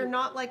 And if they're you-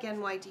 not like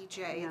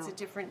NYDJ. It's a No.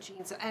 different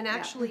jean. So, and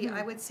actually,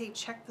 I would say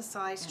check the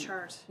size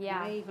chart.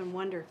 Yeah. I even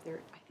wonder if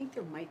I think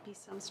there might be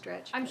some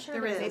stretch. I'm but sure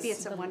There there's is. Maybe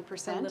it's a the-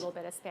 1%. A little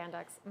bit of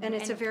spandex. And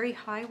it's a very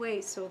high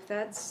waist, so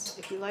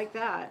if you like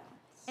that.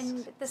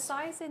 And the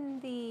size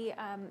in the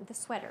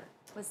sweater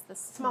was the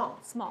Small.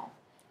 Small.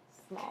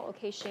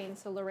 Okay, Shane.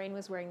 So Lorraine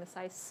was wearing the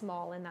size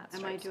small in that Am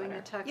striped I doing sweater.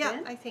 a tuck Yeah,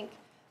 in? I think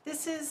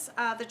this is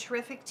the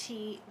terrific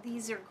tee.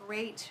 These are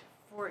great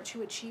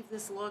to achieve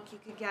this look. You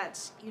could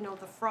get,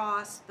 the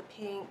frost, the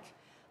pink,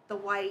 the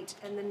white,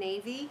 and the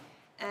navy,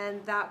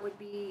 and that would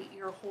be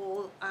your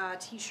whole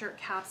t-shirt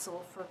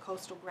capsule for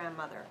Coastal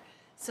Grandmother.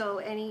 So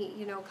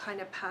any,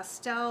 kind of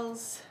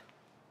pastels.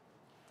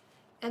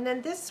 And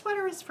then this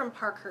sweater is from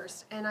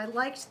Parkhurst, and I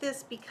liked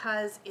this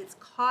because it's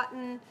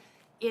cotton.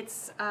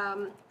 It's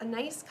a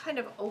nice kind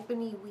of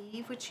openy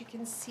weave, which you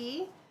can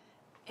see.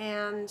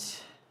 And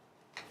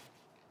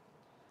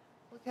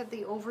look at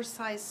the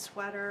oversized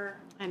sweater.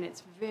 And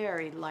it's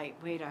very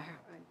lightweight. I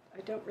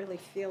don't really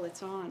feel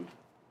it's on.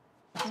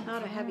 It's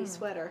not a heavy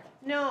sweater.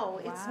 No,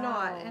 it's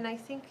not. Wow. And I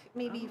think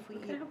maybe if we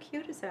Look at how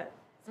cute is that?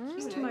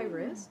 It's to my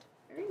wrist.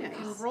 Very you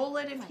can nice. roll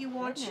it if you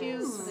want to,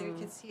 so goodness. there you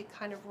can see it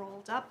kind of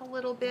rolled up a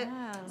little bit.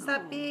 Yeah. It's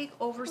that big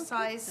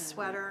oversized that.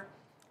 sweater,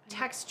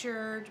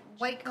 textured,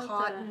 white Got the-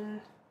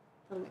 cotton.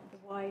 The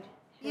wide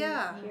hem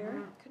Yeah,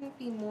 here. couldn't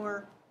be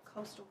more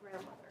Coastal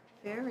Grandmother.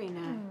 Very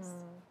nice.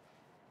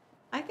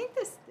 I think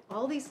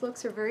all these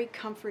looks are very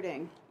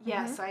comforting,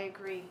 Yes, I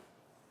agree.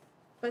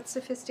 but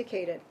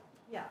sophisticated.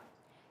 Yeah.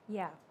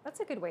 Yeah,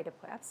 that's a good way to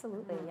put.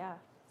 Absolutely, yeah.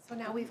 So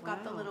now we've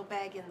got the Wow. little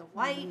bag in the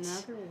white.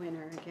 Another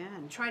winner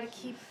again. Try to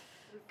keep.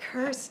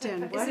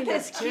 Kirsten, what Isn't are you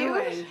this cute?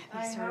 doing?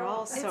 I These are know.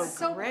 all It's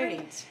so great.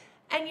 great.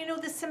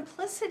 And the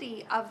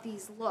simplicity of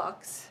these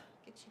looks.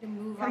 Get you to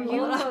move Are up a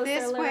you little. Closer,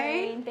 this way?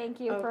 Lorraine. Thank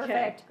you. Okay.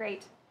 Perfect.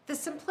 Great. The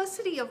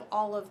simplicity of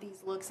all of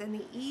these looks and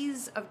the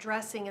ease of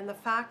dressing and the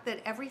fact that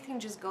everything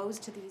just goes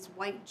to these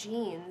white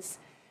jeans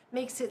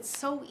makes it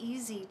so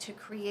easy to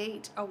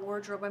create a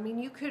wardrobe. I mean,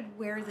 you could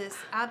wear this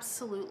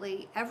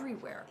absolutely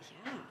everywhere.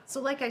 Yeah. So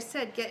like I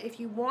said, if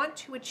you want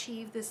to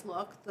achieve this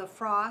look, the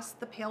frost,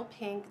 the pale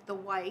pink, the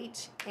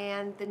white,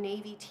 and the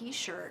navy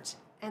t-shirt,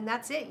 And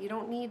that's it. You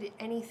don't need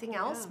anything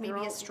else. they're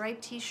Maybe a all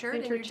striped t-shirt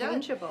and you're done.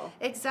 Interchangeable.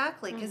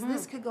 Exactly, because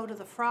this could go to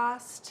the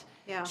frost.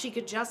 Yeah. She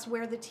could just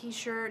wear the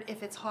t-shirt.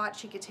 If it's hot,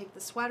 she could take the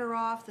sweater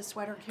off. The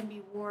sweater can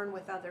be worn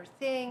with other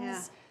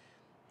things.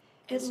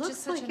 It It's looks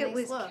just such like a it nice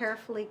was look.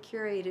 carefully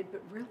curated,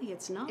 but really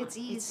it's not. It's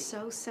easy. It's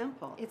so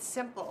simple. It's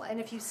simple. And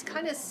if you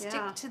kind of stick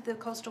Yeah. to the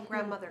Coastal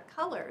Grandmother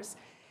colors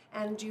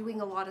and doing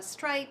a lot of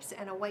stripes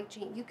and a white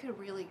jean, you could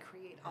really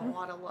create a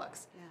lot of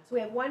looks. Yeah. So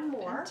we have one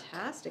more.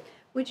 Fantastic.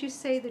 Would you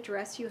say the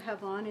dress you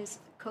have on is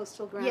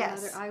Coastal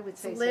Grandmother? Yes. I would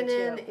say it's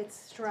linen, so too. it's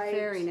striped.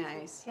 Very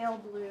nice.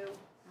 Pale blue.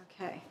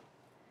 Okay.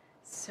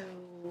 So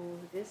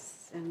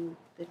this and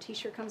the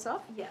t-shirt comes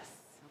off? Yes.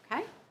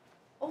 Okay.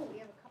 Oh, we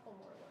have a couple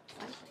more looks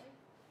actually.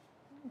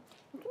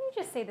 Can you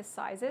just say the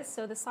sizes?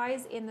 So the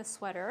size in the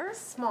sweater,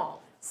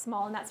 Small.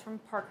 small, and that's from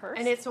Parkhurst.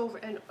 And it's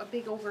a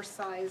big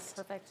oversized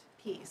perfect.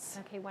 piece.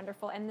 Okay,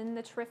 wonderful. And then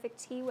the terrific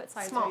tee, what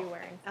size Small. are you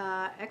wearing?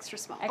 Extra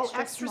small.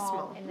 extra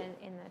small. and then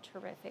in the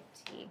terrific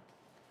tee.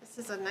 This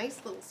is a nice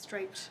little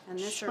striped And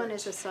this shirt. one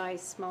is a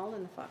size small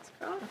in the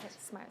foxcroft. Okay,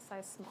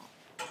 size small.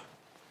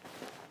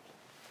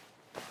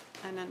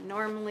 And then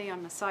normally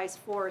I'm a size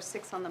 4 or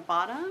 6 on the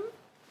bottom.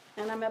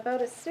 And I'm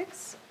about a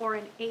 6 or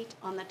an 8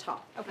 on the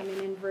top. Okay. I'm an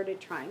inverted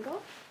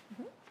triangle.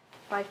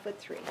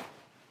 5'3".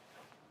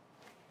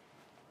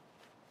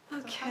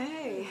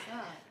 Okay.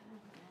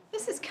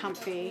 This is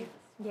comfy,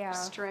 Yeah.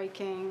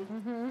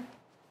 striking.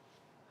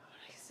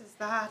 Nice is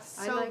that.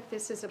 I So like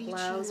this as a beachy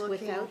blouse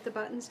looking. without the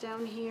buttons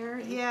down here.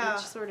 Yeah. It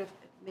sort of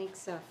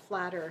makes a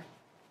flatter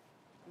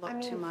look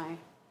to mean- my,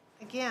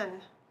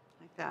 Again,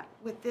 like that.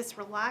 with this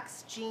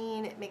relaxed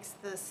jean, it makes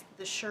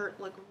the shirt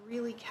look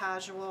really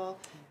casual.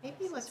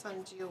 Maybe let's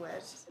undo it.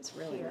 This is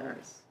really here.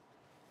 nice.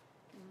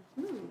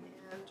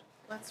 And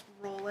let's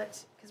roll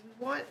it because we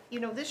want,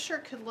 this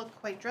shirt could look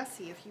quite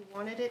dressy if you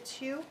wanted it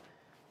to,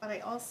 but I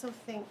also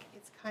think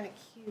it's kind of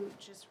cute,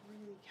 just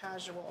really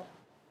casual.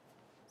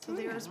 So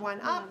there's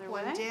one up, another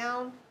one way.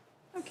 down.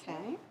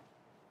 Okay.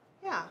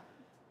 Yeah.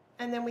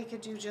 And then we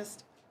could do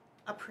just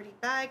a pretty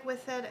bag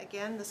with it.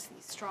 Again, these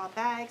straw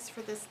bags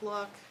for this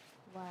look,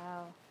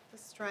 Wow. the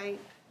stripe.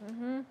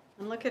 And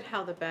look at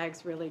how the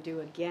bags really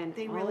do again.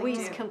 They really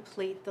always do.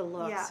 complete the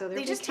look. Yeah, So they're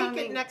they just take it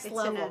becoming, next it's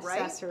level, an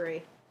right?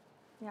 accessory.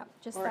 Yep,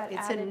 just Or that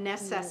it's added a heat.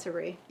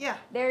 necessary. Yeah.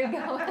 There you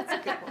go. That's a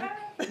good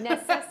one.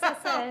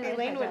 Necessary.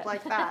 Elaine would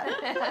like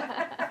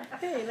that.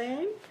 Hey,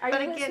 Elaine. Are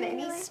But you again, listening,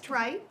 any Elaine?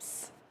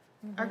 stripes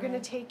are going to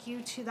take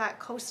you to that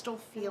coastal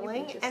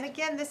feeling. just- And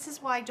again, this is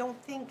why I don't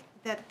think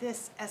that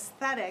this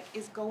aesthetic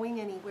is going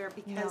anywhere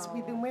because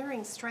we've been No.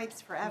 wearing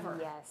stripes forever.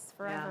 Yes,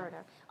 forever and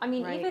ever. I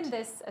mean, Right. even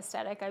this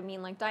aesthetic, I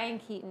mean, like Diane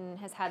Keaton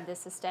has had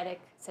this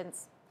aesthetic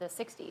since the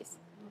 60s,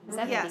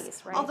 70s,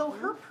 Yes, right? although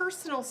her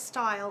personal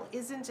style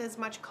isn't as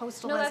much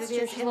coastal no, as that's it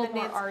true. is She's in a the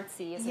little more knits.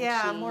 artsy, isn't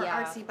Yeah, she? more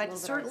Yeah, artsy, a but little bit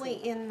certainly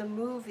artsy. in the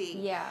movie.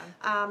 Yeah.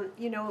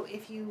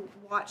 If you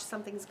watch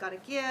Something's Gotta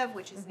Give,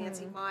 which is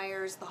Nancy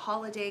Myers, The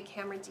Holiday,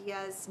 Cameron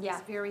Diaz Yeah.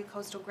 is very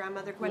coastal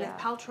grandmother. Gwyneth Yeah.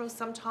 Paltrow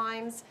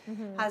sometimes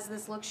has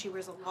this look. She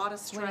wears a lot of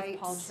Gwyneth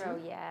stripes.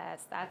 Paltrow,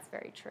 yes, that's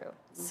very true.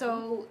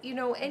 So,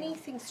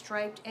 anything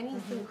striped,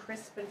 anything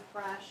crisp and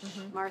fresh.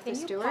 Martha Can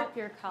you Stewart. pop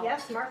your collar?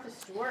 Yes, Martha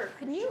Stewart.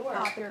 Can you sure.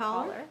 pop your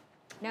collar? collar?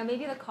 Now,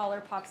 maybe the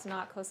collar pop's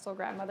not coastal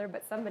grandmother,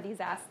 but somebody's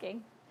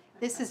asking.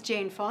 This is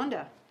Jane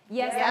Fonda.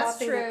 Yes, Yeah, that's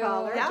popping the true.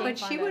 collar. Yeah, Jane but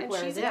she Fonda. would And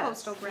wear she's this. a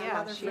coastal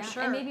grandmother she- for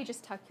sure. And maybe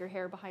just tuck your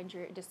hair behind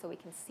your, just so we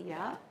can see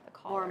Yeah. the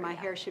collar. Or my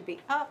yeah. hair should be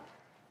up.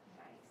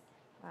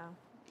 Wow.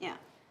 Yeah.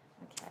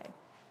 Okay.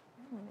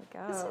 There we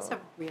go. This is a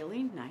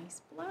really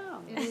nice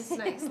blouse. It is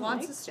nice. I Lots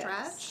like of this.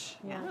 stretch.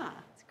 Yeah,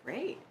 it's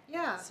great.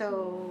 Yeah.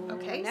 So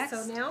Okay, next.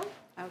 so now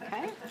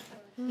Okay.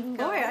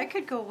 Boy, I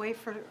could go away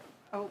for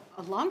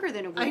longer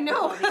than a week. I with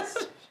know. all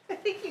these- I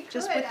think you could.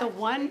 just with the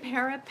one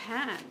pair of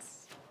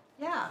pants.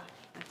 Yeah.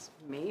 That's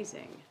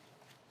amazing.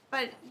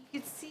 But you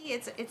could see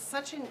it's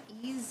such an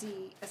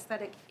easy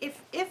aesthetic.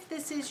 If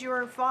this is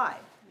your vibe,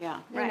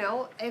 Yeah.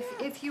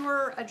 if you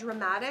were a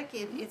dramatic,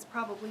 it's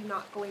probably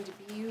not going to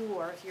be you.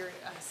 Or if you're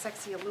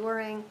sexy,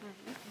 alluring,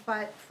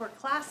 but for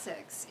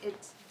classics,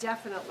 it's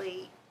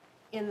definitely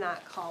in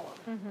that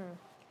column.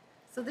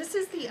 So this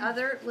is the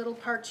other little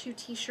part 2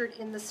 T-shirt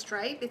in the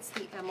stripe. It's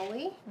the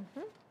Emily.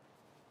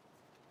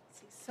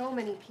 See so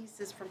many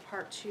pieces from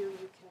part 2. You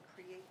can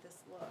create this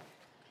look.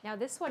 Now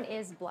this one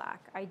is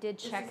black. I did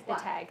check is the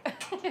black.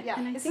 tag.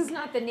 Yeah. This is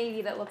not the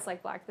navy that looks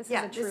like black. This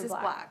Yeah, is a true this is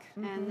black.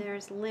 And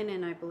there's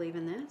linen, I believe,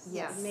 in this.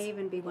 Yes. It may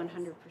even be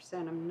 100%.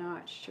 I'm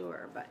not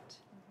sure, but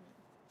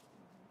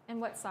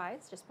And what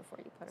size? Just before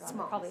you put it on.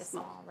 Small. Probably a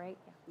Small. small, right?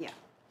 yeah.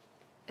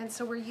 And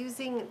so we're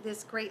using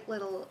this great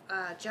little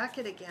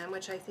jacket again,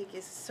 which I think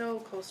is so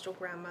coastal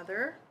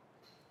grandmother.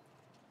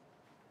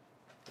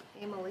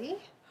 Emily.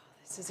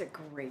 This is a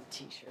great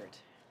T-shirt.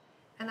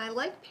 And I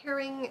like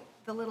pairing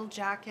the little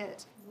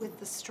jacket with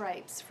the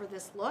stripes for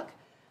this look.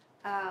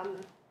 I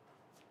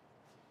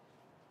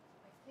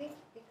think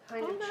it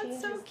kind of that's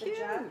changes so the cute.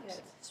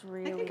 jacket. It's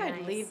really I think nice.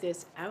 I'd leave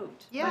this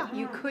out. Yeah. But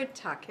you could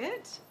tuck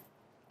it.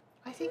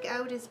 I think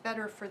out is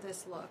better for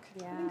this look.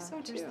 Yeah. I think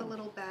so There's too. the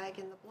little bag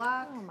in the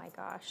black. Oh my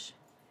gosh.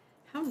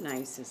 How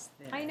nice is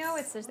this? I know,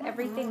 it's just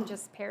everything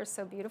just pairs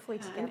so beautifully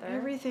And together.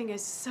 everything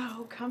is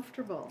so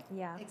comfortable.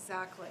 Yeah.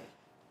 Exactly.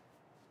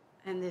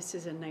 And this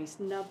is a nice,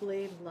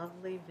 nubbly,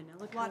 lovely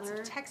vanilla Lots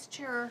color. of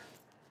texture.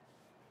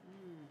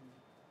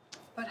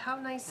 But how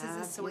nice is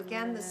this? So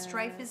again, the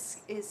stripe is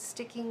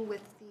sticking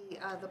with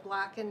the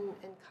black and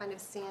kind of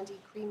sandy,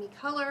 creamy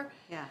color.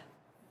 Yeah.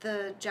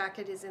 The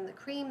jacket is in the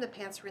cream, the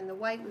pants are in the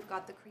white. We've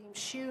got the cream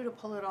shoe to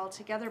pull it all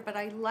together. But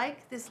I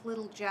like this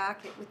little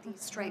jacket with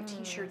these striped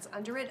t-shirts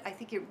under it. I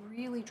think it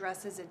really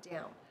dresses it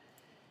down.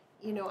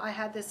 You know, I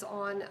had this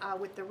on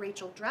with the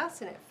Rachel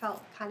dress, and it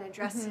felt kind of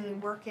dressy,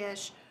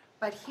 workish.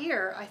 But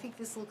here, I think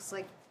this looks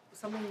like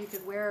something you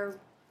could wear,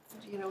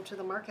 you know, to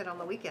the market on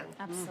the weekend.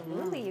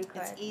 Absolutely, you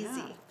could. It's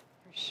easy.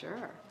 For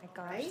sure. Oh my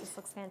gosh, Right? this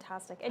looks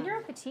fantastic. And you're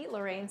a petite,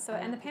 Lorraine, so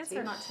and the pants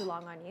are not too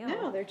long on you.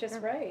 No, they're just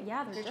right.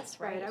 Yeah, they're just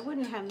right. I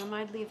wouldn't have them.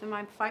 I'd leave them.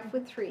 I'm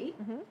 5'3".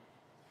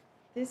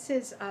 This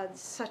is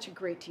such a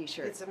great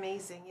T-shirt. It's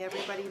amazing.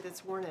 Everybody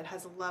that's worn it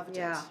has loved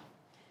Yeah. it.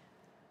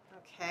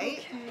 Okay.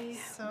 Okay,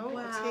 So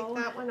we'll wow.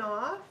 take that one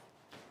off.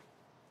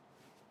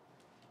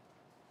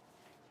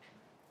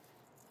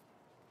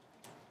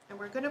 And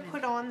we're going to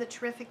put on the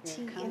terrific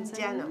tee Here in comes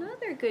denim.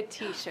 another good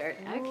T-shirt.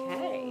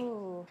 Okay.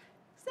 Ooh.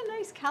 It's a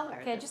nice color.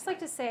 Okay, I'd just like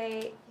to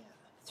say,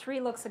 3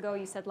 looks ago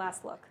you said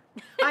last look.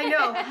 I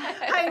know.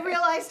 I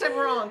realized I'm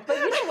wrong. But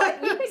you know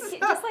what? You could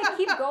just like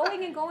keep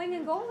going and going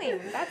and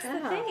going. That's the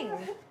Yeah. thing,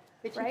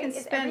 But you right? can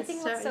Is spend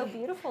everything looks so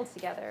beautiful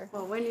together.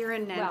 Well, when you're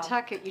in Well,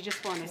 Nantucket, you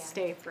just want to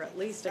stay for at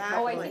least a Exactly.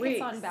 couple Oh, I of think weeks.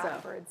 it's on so-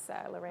 backwards,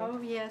 Lorraine.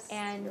 Oh, yes.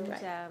 And you're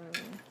right.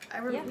 I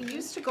remember Yeah. we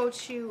used to go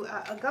to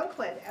a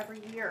Gunkwed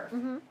every year,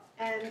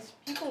 and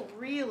people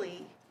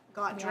really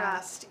got Yeah.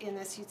 dressed in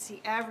this. You'd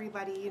see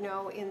everybody, you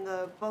know, in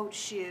the boat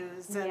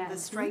shoes and the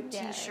Yes. striped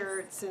Yes.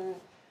 T-shirts, and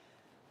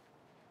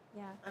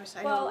Yeah. I know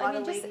Well, a lot I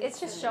mean, of just ladies it's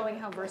just and- showing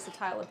how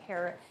versatile a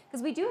pair.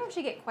 Because we do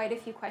actually get quite a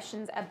few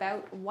questions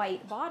about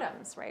white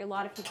bottoms, right? A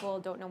lot of people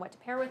don't know what to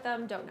pair with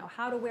them, don't know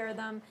how to wear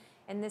them,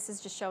 and this is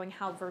just showing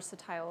how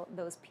versatile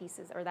those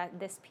pieces, or that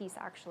this piece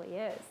actually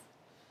is.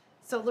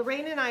 So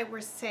Lorraine and I were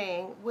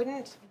saying,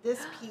 wouldn't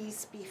this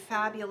piece be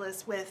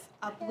fabulous with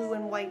a blue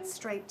and white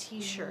striped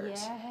T-shirt?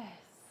 Yes.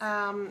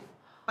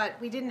 But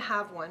we didn't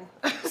have one,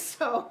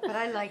 so But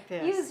I like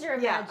this. Use your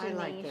Yeah, imagination.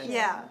 I like this.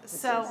 yeah.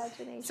 So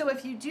Imagination. so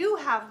if you do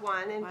have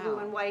one in blue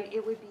Wow. and white,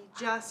 it would be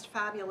just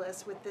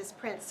fabulous with this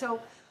print.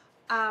 So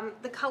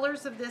the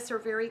colors of this are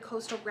very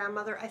coastal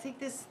grandmother. I think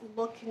this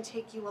look can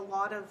take you a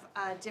lot of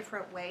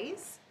different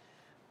ways,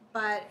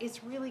 but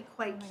it's really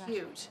quite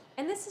cute.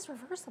 And this is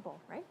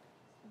reversible, right?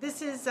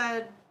 This is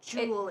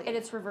Julie. And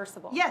it's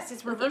reversible. Yes,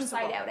 it's Like reversible.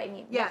 inside out, I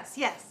mean. Yes,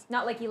 yes.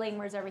 Not like Elaine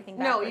wears everything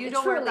No, backwards. you It's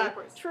don't wear it truly,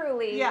 backwards.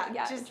 Truly, Yeah,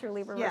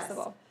 truly yes.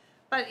 reversible.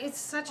 But it's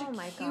such a Oh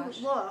my cute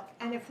gosh. look.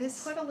 And if we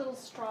put a little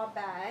straw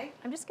bag,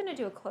 I'm just going to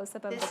do a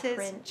close-up of This the is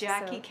print.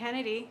 Jackie so-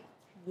 Kennedy.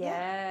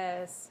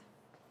 Yes.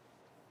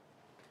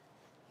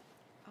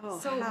 Oh,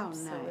 So- how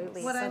Absolutely.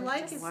 nice. what I So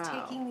like just- is Wow.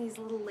 taking these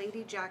little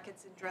lady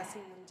jackets and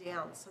dressing them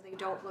down so they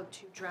don't look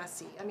too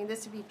dressy. I mean,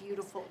 this would be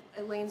beautiful.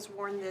 Elaine's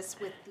worn this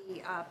with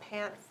the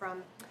pant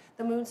from,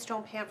 the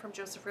Moonstone pant from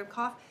Joseph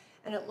Ribkoff,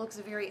 and it looks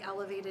very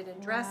elevated and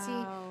dressy.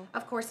 Wow.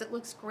 Of course, it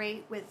looks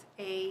great with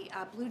a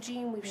blue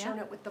jean. We've shown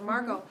Yeah. it with the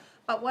Margot.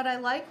 But what I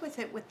like with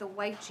it with the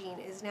white jean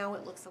is now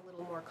it looks a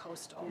little more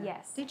coastal.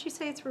 Yes. Did you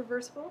say it's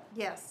reversible?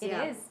 Yes. It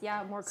is.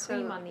 Yeah. Yeah, more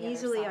cream So on the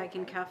easily other side. I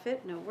can cuff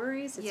it, no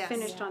worries. It's Yes.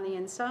 finished on the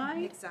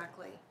inside.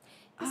 Exactly.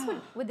 This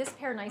would this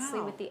pair nicely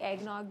Wow. with the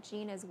eggnog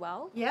jean as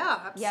well?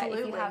 Yeah, Yeah,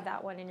 absolutely. if you have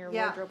that one in your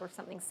Yeah. wardrobe or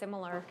something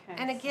similar. Okay.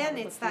 And again,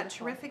 would it's look that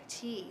beautiful. terrific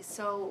tee.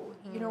 So,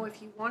 you know,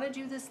 if you want to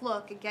do this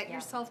look and get Yeah.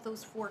 yourself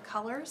those 4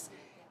 colors,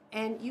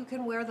 and you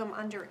can wear them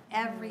under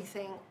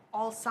everything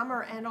all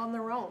summer and on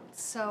their own.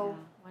 So,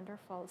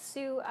 Wonderful.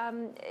 Sue,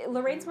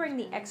 Lorraine's wearing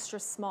the extra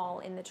small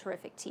in the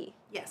terrific tee.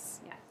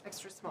 yes, Yeah.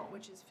 extra small,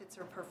 which fits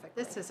her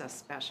perfectly. This is a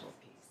special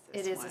piece.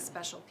 It this is a one.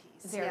 special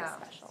piece. Very yeah.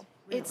 special.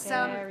 It's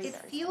Very, it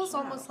very feels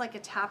special. almost like a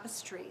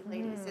tapestry,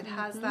 ladies. It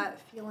has that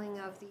feeling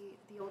of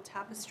the old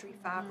tapestry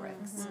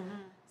fabrics.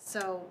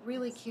 So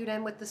really cute,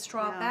 and with the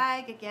straw Yeah.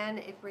 bag again,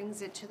 it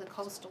brings it to the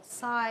coastal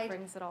side.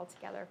 Brings it all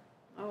together.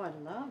 Oh, I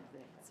love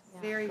this.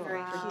 Very Go very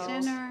out cute. to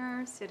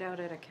dinner, sit out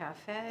at a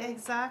cafe.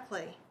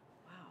 Exactly.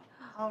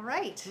 Wow. All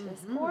right.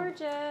 It's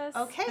gorgeous.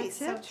 Okay, That's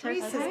so it.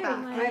 Teresa's Okay. back.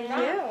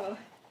 My-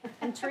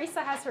 And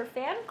Teresa has her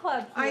fan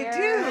club I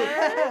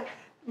here. do.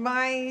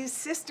 My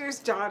sister's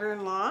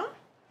daughter-in-law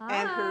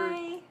and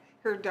Hi.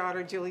 her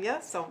daughter Julia.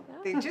 So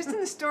they're just in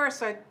the store,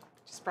 so I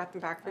just brought them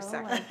back for a Oh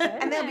second. my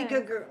And they'll be goodness.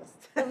 good girls.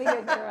 They'll be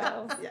good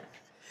girls. Yeah.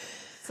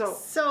 So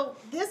So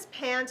this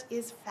pant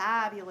is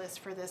fabulous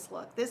for this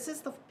look. This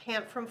is the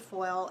pant from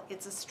Foil.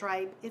 It's a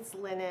stripe, it's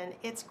linen,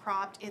 it's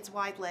cropped, it's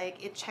wide leg.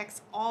 It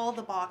checks all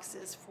the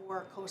boxes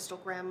for coastal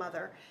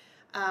grandmother.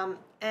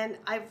 And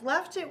I've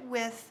left it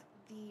with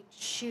the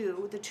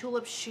shoe, the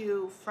tulip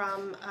shoe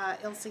from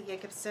Ilse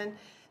Jacobsen,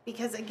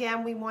 because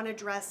again, we want to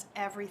dress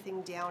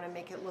everything down and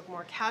make it look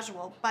more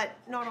casual, but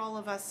not all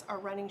of us are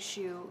running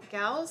shoe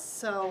gals,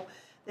 so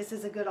this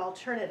is a good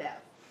alternative.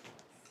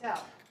 So,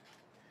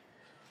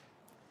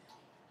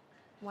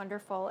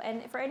 Wonderful.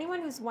 And for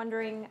anyone who's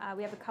wondering,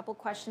 we have a couple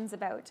questions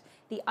about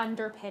the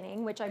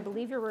underpinning, which I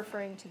believe you're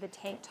referring to the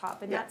tank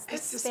top, and Yeah, that's the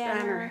it's the spanner,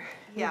 spanner.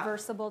 Yeah.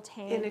 reversible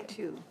tank, In a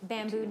tube.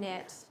 bamboo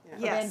knit, or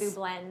Yes. bamboo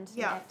blend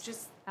Yeah, knit,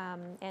 just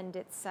and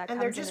it's and comes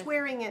they're in just a-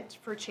 wearing it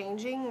for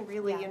changing.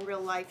 Really, Yeah. in real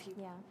life, you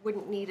Yeah.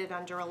 wouldn't need it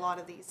under a lot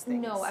of these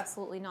things. No,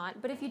 absolutely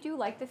not. But if you do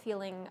like the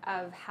feeling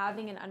of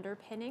having an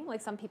underpinning, like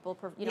some people,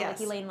 like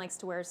Yes. Elaine likes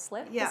to wear a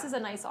slip, Yeah. this is a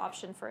nice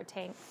option for a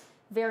tank.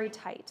 Very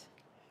tight.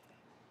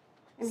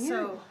 And here,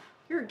 So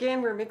here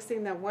again, we're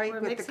mixing the white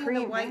we're with mixing the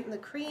cream. the white right? and the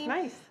cream.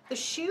 Nice. The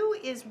shoe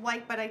is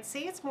white, but I'd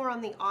say it's more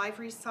on the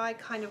ivory side,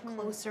 kind Hmm. of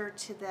closer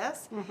to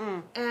this. Mm-hmm.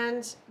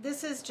 And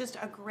this is just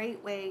a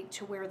great way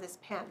to wear this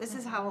pant. This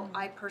is how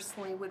I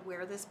personally would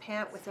wear this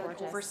pant with an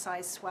Gorgeous.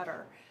 oversized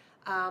sweater,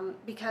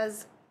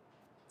 because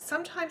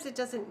sometimes it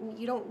doesn't.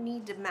 You don't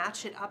need to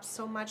match it up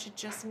so much. It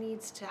just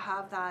needs to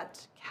have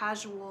that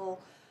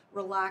casual,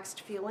 relaxed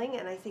feeling,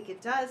 and I think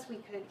it does. We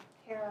could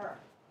pair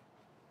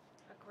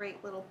a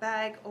great little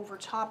bag over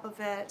top of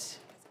it.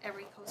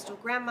 Every coastal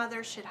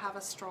grandmother should have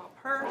a straw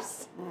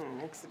purse.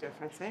 Makes a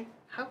difference, eh?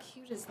 How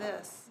cute is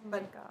this? my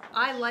But gosh.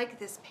 I like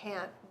this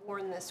pant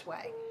worn this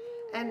way.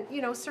 And,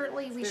 you know,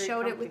 certainly we very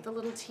showed it comfy. with the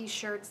little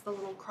t-shirts, the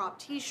little crop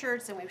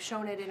t-shirts, and we've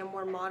shown it in a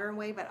more modern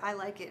way, but I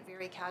like it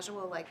very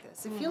casual like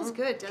this. It feels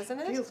good, doesn't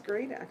it? Feels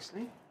great,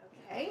 actually.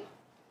 Okay.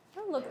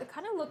 Oh, look, it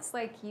kind of looks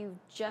like you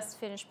just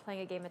finished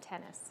playing a game of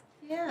tennis.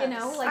 Yeah. You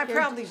know, like I you're,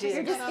 probably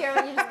You're did.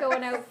 just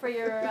going out for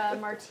your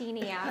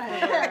martini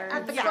afterwards.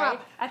 At the right? club.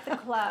 At the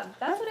club.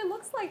 That's what it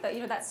looks like, though.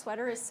 You know, that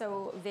sweater is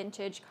so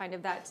vintage, kind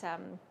of that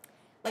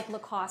like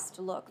Lacoste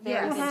look.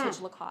 Very Yes. vintage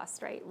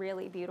Lacoste, right?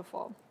 Really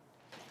beautiful.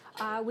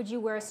 Would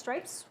you wear a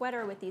striped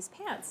sweater with these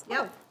pants?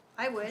 Yep,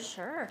 I Oh, would.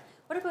 sure.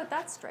 What about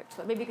that striped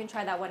sweater? Maybe you can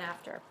try that one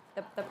after.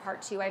 The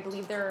part two. I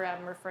believe they're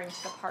referring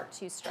to the part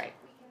two stripe.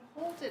 We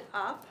can hold it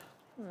up.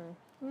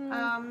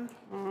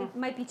 It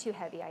might be too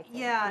heavy, I think.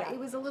 Yeah, it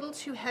was a little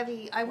too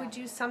heavy. I would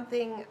do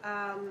something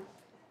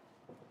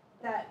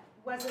that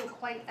wasn't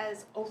quite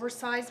as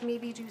oversized.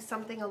 Maybe do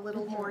something a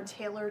little more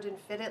tailored and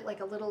fitted, like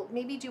a little,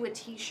 maybe do a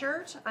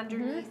t-shirt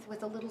underneath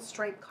with a little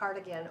striped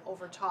cardigan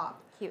over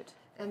top. Cute.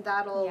 And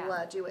that'll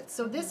Yeah. do it.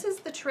 So this is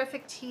the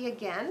Terrific Tee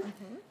again.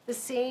 The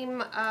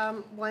same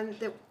one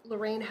that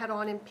Lorraine had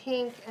on in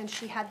pink, and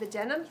she had the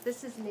denim.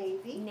 This is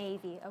navy.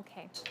 Navy,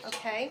 okay.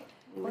 Okay.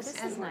 Oh,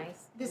 this is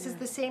nice. This is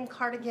the same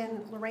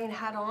cardigan Lorraine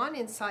had on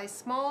in size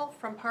small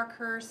from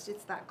Parkhurst.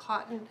 It's that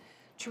cotton.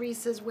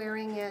 Teresa's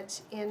wearing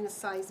it in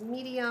size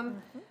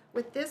medium.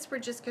 With this, we're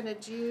just going to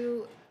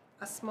do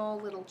a small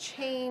little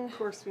chain. Of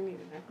course, we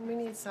needed it. We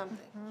need something.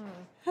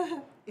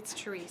 It's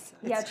Teresa.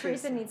 Yeah, It's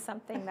Teresa Teresa. needs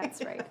something,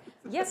 that's right.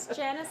 Yes,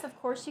 Janice, of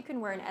course you can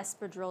wear an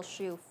espadrille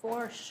shoe,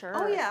 for sure.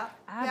 Oh, yeah.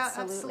 Yeah,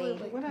 Absolutely.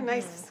 absolutely. What a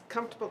nice,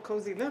 comfortable,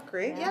 cozy look,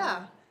 right?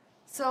 Yeah.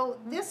 So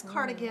this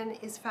cardigan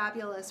is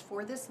fabulous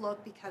for this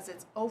look because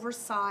it's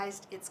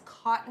oversized, it's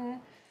cotton,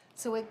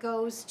 so it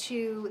goes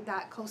to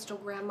that coastal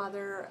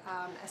grandmother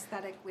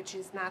aesthetic, which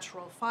is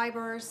natural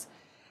fibers.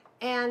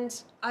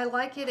 And I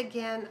like it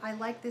again, I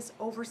like this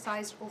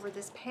oversized over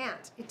this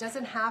pant. It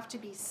doesn't have to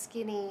be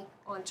skinny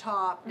on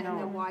top and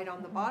then wide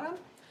on the bottom.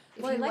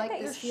 If Well, I you like like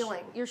that this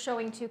feeling. you're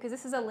showing too, because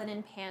this is a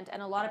linen pant,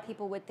 and a lot of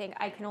people would think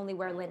I can only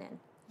wear linen.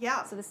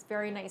 Yeah. So this is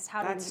very nice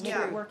how That's to make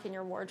it true. work in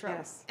your wardrobe.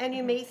 Yes. And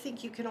you may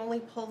think you can only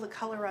pull the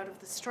color out of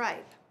the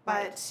stripe, but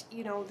Right.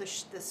 you know the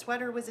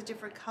sweater was a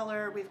different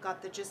color. We've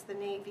got just the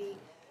navy,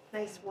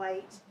 nice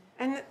white.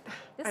 And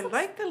This I looks-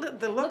 like the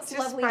look Looks just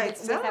lovely by without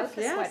itself.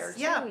 the Yes. sweater too.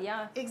 Yeah,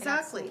 Yeah,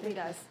 exactly. It absolutely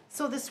does.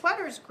 So the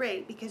sweater's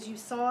great because you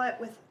saw it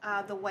with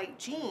the white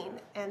jean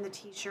and the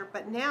t-shirt,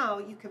 but now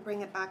you can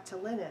bring it back to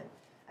linen.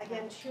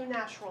 Again, two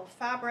natural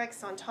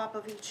fabrics on top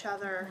of each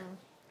other.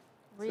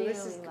 Really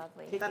this is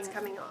lovely. taking That's it-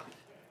 coming off.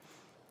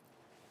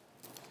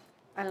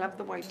 I love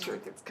the white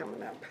shirt that's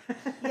coming up.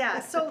 Yeah,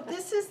 so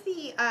this is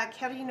the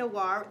Carré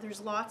Noir. There's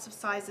lots of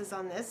sizes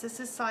on this. This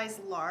is size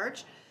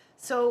large.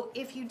 So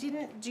if you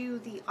didn't do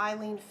the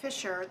Eileen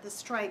Fisher, the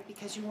stripe,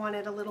 because you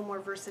wanted a little more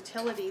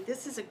versatility,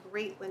 this is a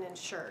great linen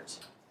shirt. So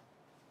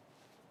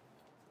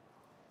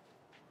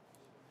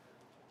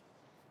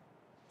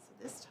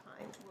this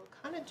time, we'll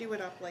kind of do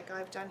it up like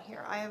I've done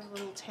here. I have a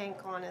little tank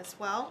on as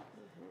well.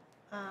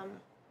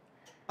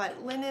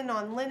 But linen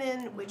on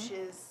linen, which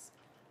is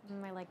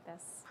I like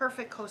this.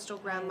 perfect coastal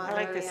grandmother,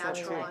 like this one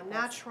natural too. on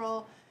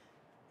natural.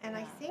 And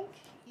I think,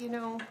 you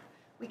know,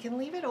 we can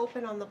leave it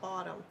open on the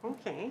bottom.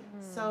 Okay.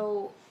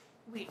 So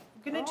we're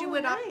gonna do Oh,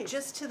 it up nice.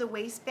 just to the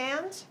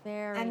waistband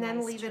Very and then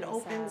nice, leave it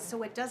open Teresa.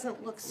 so it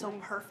doesn't look so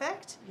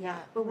perfect. Yeah.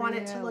 We want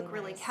it to look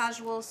really nice.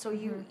 casual, so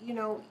you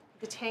know,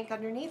 the tank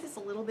underneath is a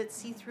little bit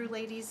see-through,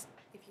 ladies.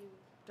 If you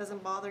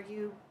doesn't bother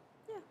you,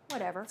 Yeah,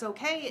 whatever. it's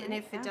okay. And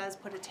if it Yeah. does,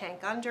 put a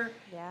tank under.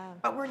 Yeah.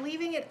 But we're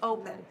leaving it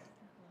open.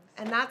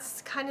 And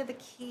that's kind of the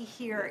key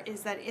here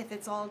is that if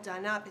it's all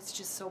done up, it's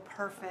just so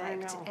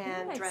perfect know.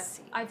 and What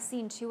dressy. I've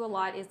seen too a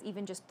lot is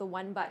even just the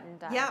one button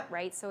done. Yeah.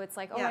 Right? So it's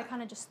like, oh, Yeah. I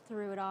kind of just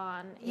threw it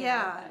on. you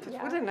Yeah. know,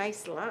 but What a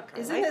nice look. I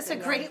Isn't like this a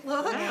it. great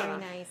look? Very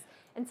nice.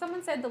 And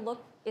someone said the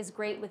look is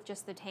great with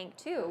just the tank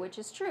too, which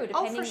is true.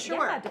 Depending, for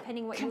sure. Yeah,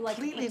 depending what you like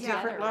to Completely paint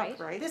different together, look, right?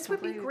 right? This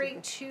would be Completely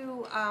great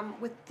different. too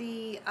with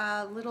the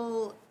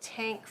little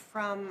tank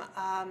from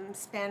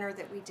Spanner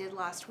that we did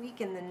last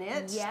week in the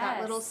knit.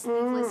 That little Yes.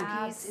 sleeveless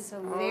piece is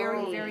very,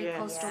 Absolutely. very Yes.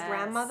 coastal Yes.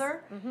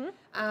 grandmother.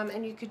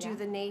 And you could do Yeah.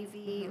 the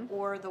navy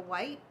or the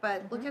white,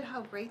 but look at how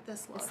great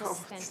this looks. This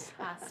is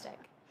fantastic.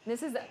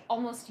 This is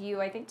almost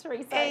you, I think,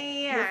 Teresa.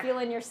 Yeah. You're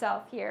feeling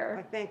yourself I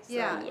here. think so.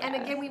 Yeah, and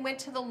Yes. again, we went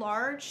to the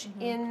large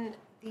in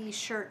the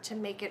shirt to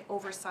make it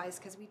oversized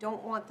because we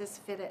don't want this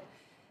fitted,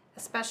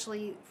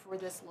 especially for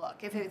this look.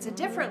 If it's a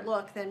different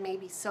look, then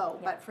maybe so,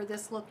 but for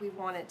this look, we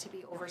want it to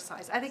be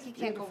oversized. I think you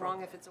can't go Beautiful.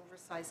 wrong if it's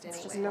oversized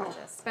It's just anyway,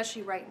 gorgeous.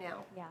 especially right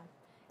now. Yeah.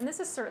 And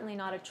this is certainly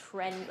not a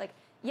trend, like,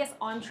 yes,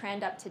 on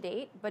trend up to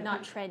date, but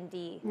not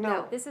trendy.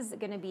 No. This is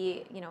going to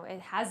be, you know, it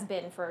has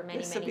been for many,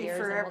 This'll many be years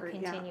forever, and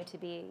will yeah. continue to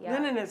be. Yeah.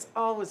 Linen has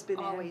always been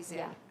Always in.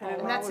 in. Yeah. And it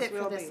And that's always it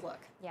for will this be. look.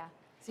 Yeah.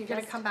 So you're going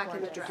to Just come back in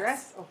the gorgeous.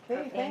 dress.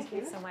 Okay, Thank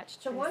you so much,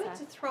 So I wanted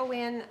Teresa. to throw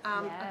in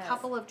a Yes.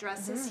 couple of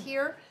dresses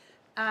here,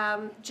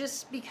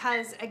 just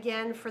because,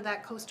 again, for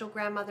that coastal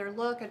grandmother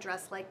look, a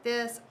dress like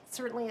this,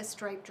 certainly a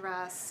striped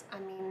dress. I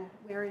mean,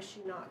 where is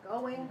she not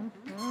going?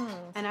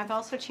 And I've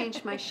also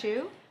changed my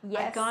shoe.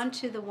 Yes. I've gone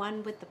to the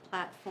one with the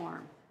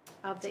platform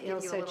of the give you a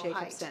Ilse little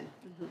height. Jacobson.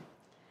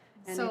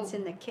 And So- it's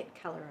in the kit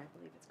color, I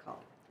believe it's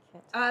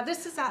called.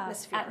 This is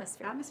Atmosphere.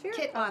 Atmosphere. Atmosphere?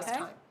 Kit last Okay.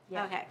 time.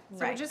 Yeah. Okay, So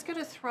we're right. just going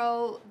to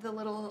throw the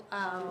little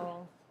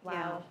Oh,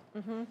 wow.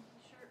 shirt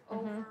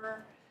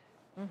over,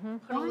 put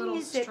a Why little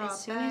is it straw as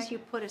soon bag. as you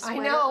put a I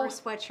sweater know. or a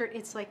sweatshirt,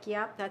 it's like,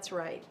 yep, that's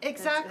right.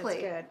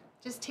 Exactly. That's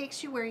Just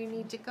takes you where you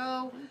need to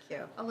go. Thank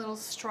you. A little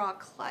straw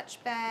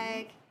clutch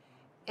bag,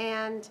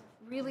 and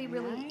really,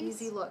 really Nice.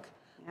 easy look.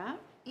 good. Yeah.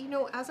 You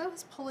know, as I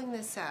was pulling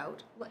this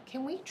out,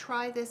 can we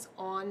try this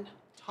on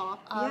top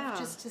of Yeah.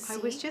 just to see? I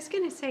was just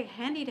going to say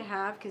handy to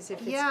have because if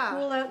it's Yeah.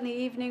 cool out in the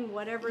evening,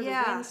 whatever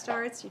Yeah. the wind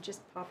starts, you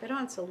just pop it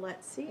on. So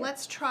let's see it.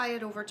 Let's try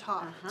it over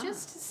top, Uh-huh.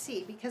 just to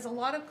see, because a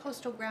lot of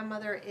coastal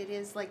grandmother, it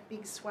is like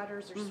big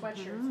sweaters or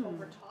sweatshirts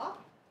over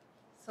top.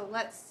 So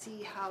let's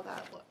see how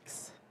that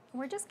looks.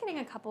 We're just getting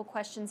a couple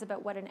questions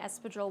about what an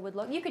espadrille would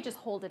look. You could just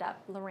hold it up,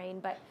 Lorraine,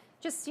 but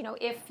just, you know,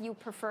 if you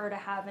prefer to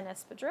have an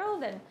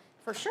espadrille, then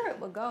for sure it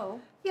will go.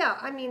 Yeah,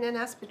 I mean, an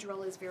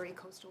espadrille is very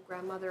coastal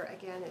grandmother.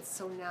 Again, it's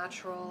so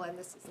natural, and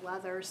this is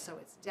leather, so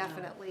it's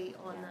definitely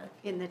on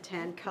in the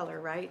tan color,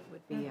 right?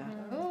 Would be the.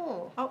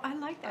 Oh, Oh, I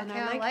like that. Okay, and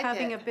I I like, like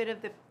having it. a bit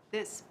of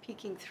this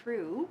peeking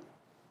through.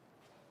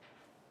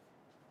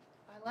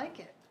 I like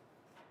it.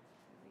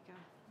 There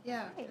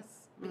Yeah, Nice.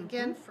 'cause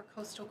again, for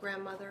coastal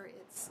grandmother,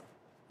 it's,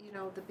 you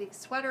know, the big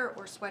sweater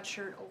or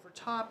sweatshirt over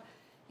top.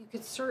 You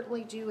could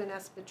certainly do an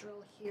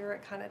espadrille here.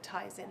 It kind of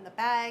ties in the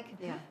bag.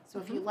 Yeah. So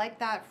if you like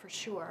that, for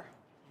sure.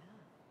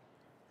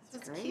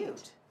 This That's is great.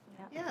 cute.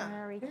 Yeah,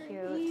 Very we go.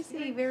 cute. Easy,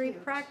 Very very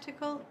cute.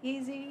 practical,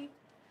 easy.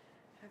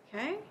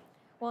 Okay.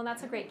 Well, and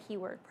that's a great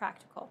keyword,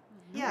 practical.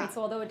 Yeah. Right,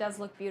 so although it does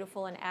look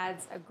beautiful and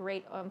adds a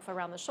great oomph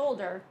around the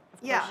shoulder, of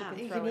course Yeah, you can,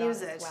 you throw can it on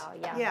use as it. well.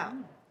 Yeah. Yeah.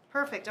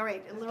 Perfect. All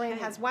right. Lorraine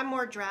Okay. has one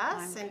more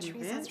dress I'm and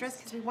Teresa's dress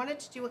because we wanted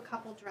to do a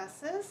couple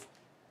dresses.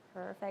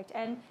 Perfect.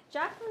 And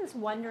Jacqueline's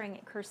wondering,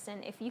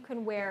 Kirsten, if you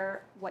can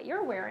wear what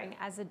you're wearing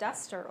as a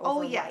duster over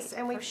Oh, yes. white,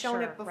 And we've for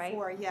shown it sure, right?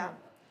 before. Yeah.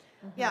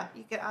 Yeah,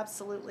 you could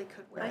absolutely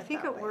could wear I it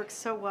think that it way. works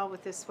so well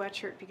with this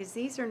sweatshirt because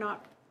these are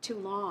not too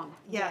long.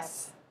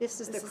 Yes. This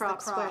is This the is the crop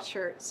crop.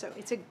 sweatshirt, so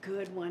it's a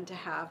good one to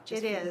have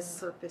just It for is. this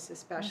purpose,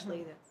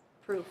 especially the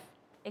proof.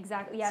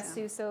 Exactly. Yes, So-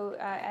 Sue. So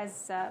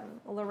as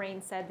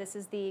Lorraine said, this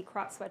is the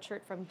crop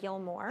sweatshirt from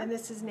Gilmore. And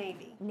this is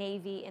navy.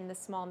 Navy in the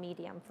small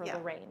medium for Yeah.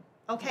 Lorraine.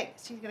 Okay,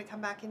 so you're going to come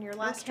back in your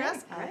last Okay,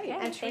 dress. all right. Okay,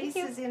 And thank you.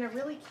 Teresa's in a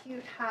really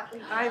cute hat.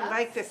 I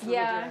like this little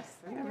Yeah. dress.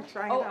 I'm going to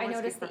try it Oh, on. I Let's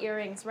noticed see the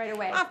earrings right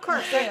away. Of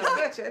course, I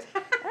switch it.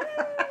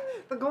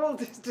 The gold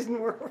just didn't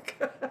work.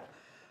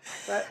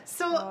 But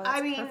So, Oh,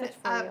 I that's mean, perfect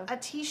for you. a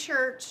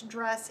t-shirt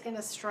dress in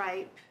a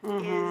stripe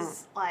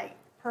is like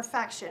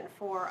perfection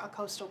for a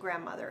coastal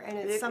grandmother. And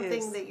it's It something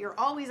is. that you're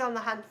always on the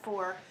hunt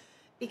for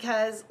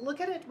because look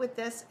at it with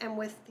this and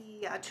with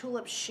the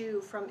tulip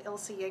shoe from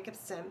Ilse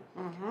Jacobson.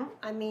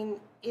 I mean,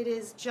 it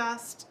is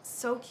just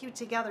so cute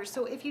together.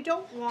 So if you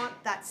don't want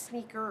that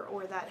sneaker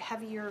or that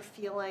heavier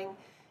feeling,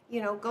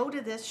 you know, go to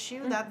this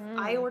shoe. That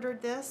I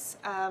ordered this.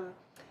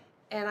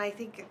 And I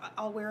think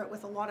I'll wear it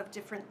with a lot of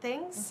different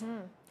things.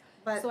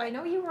 But So I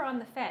know you were on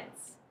the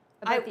fence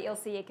about the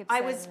Ilse Jacobson.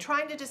 I was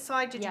trying to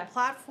decide to do Yeah.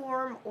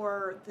 platform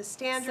or the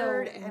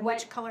standard So and what-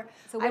 which color.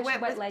 so I which-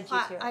 went what with led you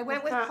to? I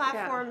went with Yeah.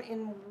 platform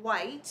in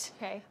white,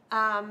 Okay.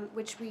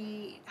 which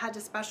we had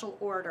to special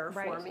order for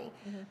Right. me.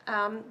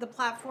 The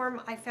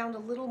platform I found a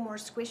little more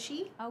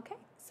squishy, Okay.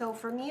 so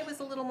for me it was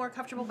a little more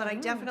comfortable. But I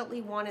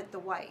definitely wanted the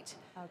white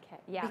Okay.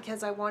 Yeah.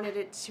 because I wanted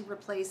it to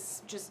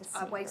replace just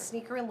The a white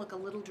sneaker. sneaker and look a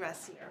little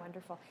dressier.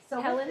 Wonderful. So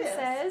with Helen this-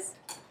 says,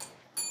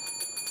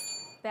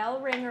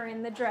 bell ringer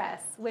in the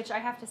dress, which I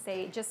have to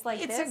say, just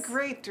like it's this. a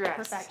great dress.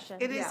 Perfection.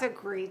 It is Yeah. a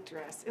great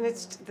dress. And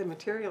it's the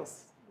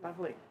material's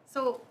lovely.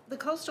 So the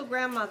coastal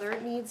grandmother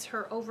needs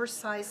her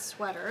oversized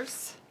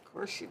sweaters. Of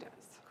course she does.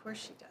 Of course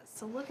she does.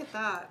 So look at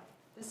that.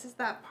 This is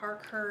that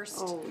Parkhurst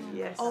Oh,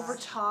 yes. over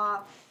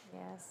top.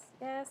 Yes,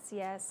 yes,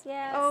 yes,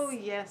 yes. Oh,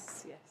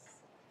 yes, yes.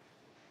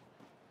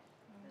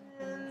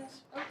 And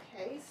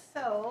okay,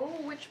 so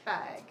which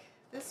bag?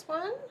 This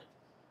one?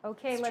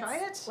 Okay, Let's try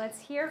it. let's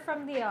hear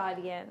from the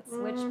audience.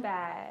 Which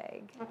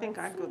bag? I think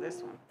I'd go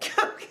this one.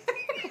 Okay.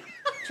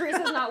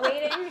 Teresa's not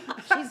waiting.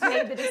 She's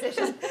made the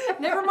decision.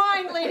 Never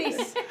mind,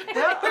 ladies.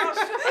 Well, I'll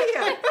show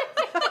you.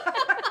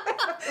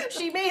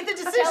 She made the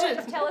Tell,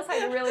 decision. tell us how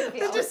you really The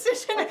feel.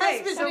 decision Okay,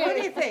 has been so made. what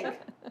do you think?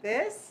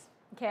 This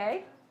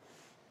Okay.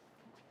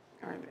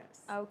 or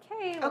this?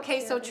 Okay. let's Okay,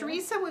 hear so it.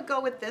 Teresa would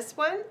go with this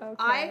one. Okay.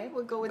 I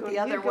would go with Go- the you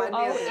other go one. with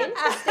Oh, the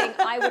interesting.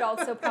 I would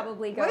also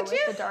probably go Would with you?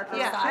 the darker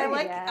Yeah, side.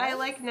 I yes.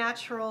 like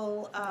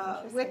natural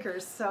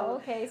wickers. So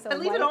Okay, so but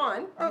leave it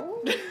white.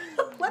 on.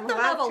 Let them Well,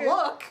 have a that's it.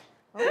 look.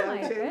 Oh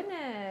my Too.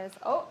 goodness.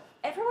 Oh,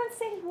 everyone's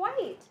saying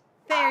white.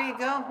 There you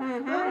go.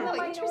 I'm Mm-hmm. a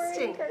minority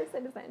interesting.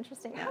 person. Is that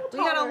interesting? How We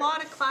got a tall are-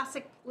 lot of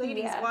classic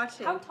ladies Yeah.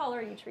 watching. How tall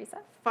are you, Teresa?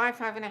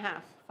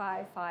 5'5.5".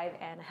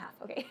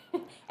 5'5.5". Okay.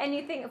 And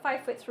you think a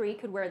 5'3"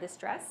 could wear this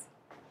dress?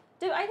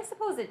 I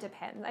suppose it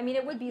depends. I mean,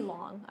 it would be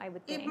long, I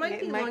would think. It might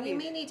It be might long. You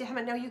be. may need to hem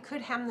it. No, you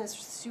could hem this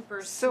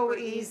super So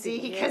easy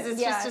easy, because yes.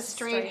 it's Yeah, just a it's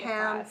straight straight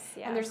hem, across,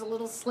 yeah. and there's a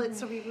little slit,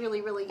 so it'd be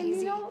really, really And easy.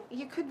 you know,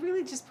 you could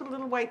really just put a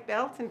little white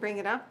belt and bring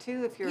it up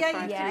too if you're Yeah,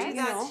 you 5'3", could do you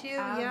that know. too.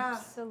 Yeah.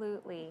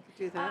 Absolutely.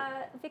 Do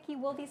that. Vicky,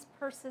 will these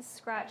purses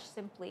scratch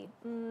simply?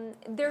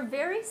 They're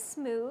very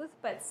smooth,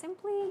 but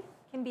simply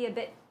can be a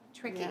bit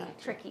Tricky. Yeah.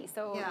 tricky.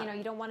 So, Yeah. you know,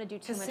 you don't want to do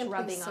too 'Cause much Simply's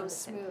rubbing so on the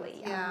smooth,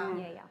 simply. yeah.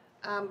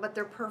 Yeah. But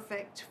they're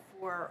perfect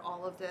for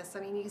all of this. I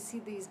mean, you see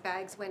these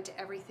bags went to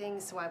everything,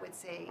 so I would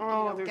say,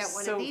 Oh, they're get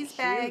one so of these cute.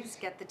 bags,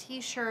 get the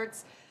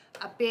t-shirts,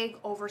 a big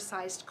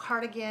oversized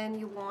cardigan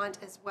you want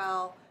as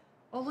well.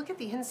 Oh, look at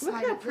the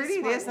inside how of this pretty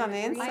it one. is on the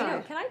I know.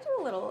 inside. Can I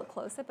do a little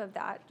close up of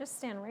that? Just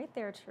stand right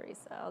there,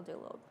 Teresa. I'll do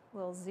a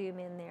little zoom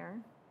in there.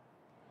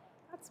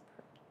 That's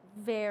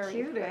very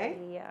Cute, eh?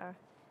 pretty. Yeah.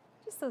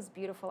 Just those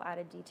beautiful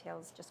added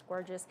details, just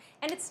gorgeous.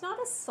 And it's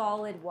not a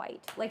solid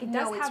white. Like it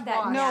No, does it's have that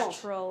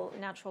washed.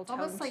 natural tone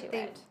Almost to like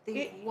it. they've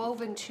It-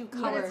 woven two But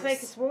colors. it's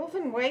like it's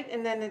woven white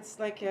and then it's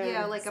like a...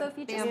 Yeah, like So a if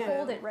you just bamboo.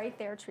 hold it right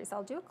there, Teresa,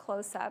 I'll do a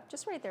close up.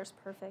 Just right there is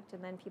perfect,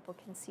 and then people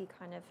can see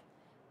kind of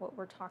what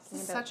we're talking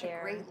This is about such there.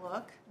 a great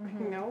look.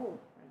 No.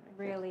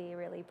 Really,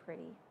 really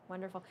pretty.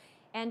 Wonderful.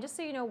 And just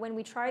so you know, when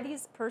we try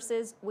these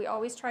purses, we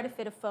always try to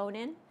fit a phone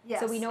in.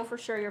 So we Yes. know for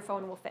sure your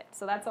phone will fit.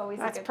 So that's always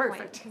That's a good point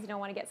perfect. because you don't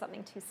want to get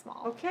something too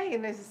small. Okay,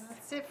 and this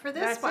That's it for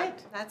this That's one.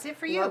 it. That's it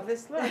for you. love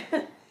this look.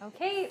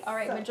 Okay, all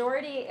right. So-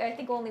 Majority, I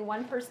think only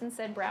one person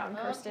said brown,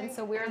 Kirsten. Okay.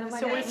 So we're in the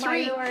So we're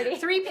minority.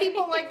 three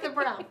people like the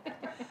brown.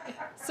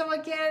 So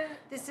again,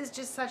 this is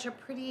just such a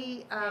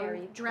pretty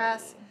Very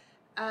dress.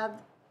 pretty.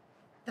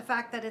 The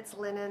fact that it's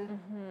linen,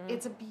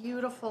 it's a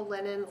beautiful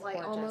linen, like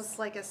gorgeous. almost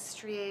like a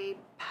strié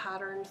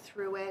pattern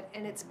through it,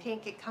 and it's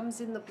pink. It comes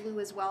in the blue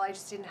as well. I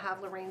just didn't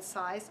have Lorraine's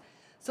size,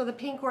 so the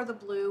pink or the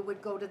blue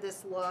would go to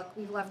this look.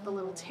 We've left the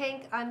little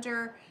tank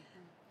under,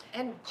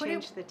 and put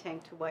Changed it. the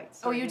tank to white.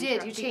 Oh, you sorry to did.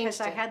 interrupt, You because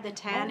changed I it. had the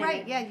tan. Oh, right.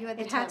 and Yeah, you had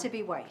the It had tan. to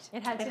be white.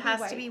 It had to It be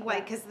has white. to be yeah.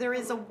 white because there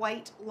is a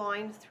white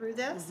line through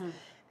this,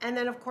 and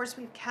then of course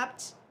we've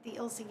kept the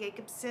Ilse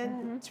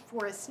Jacobson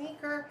for a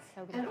sneaker,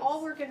 So and nice.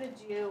 all we're gonna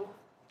do.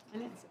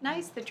 And it's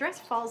nice. The dress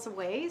falls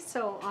away,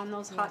 so on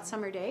those hot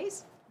summer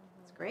days,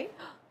 it's great.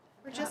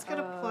 We're just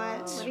gonna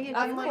What put are you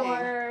a doing? Of little,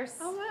 course.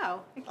 Oh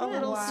wow! a Again.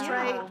 little Wow.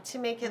 stripe to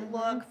make it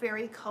look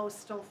very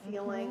coastal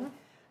feeling.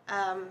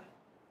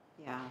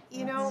 Yeah.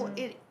 You know,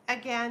 it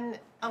again,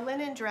 a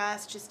linen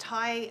dress, just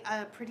tie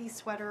a pretty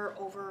sweater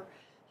over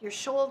your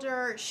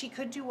shoulder. She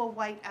could do a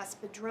white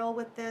espadrille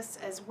with this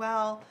as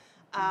well.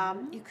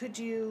 You could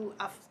do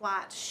a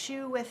flat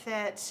shoe with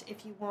it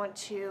if you want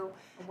to.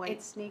 A white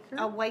It's sneaker.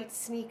 A white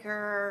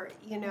sneaker,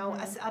 you know,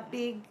 a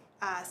big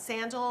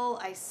sandal.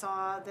 I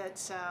saw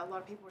that a lot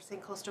of people were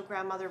saying Coastal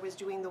Grandmother was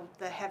doing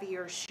the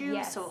heavier shoe,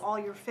 Yes. so all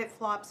your fit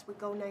flops would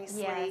go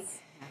nicely. Yes.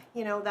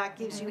 You know, that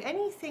gives you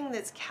anything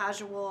that's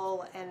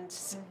casual and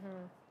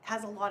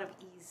has a lot of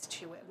ease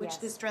to it, which Yes.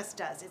 this dress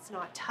does. It's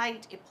not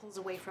tight, it pulls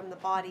away from the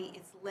body,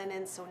 it's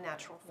linen, so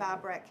natural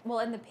fabric. Well,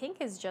 and the pink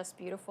is just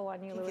beautiful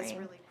on you, I think Lorraine. it's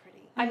really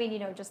pretty. I mean, you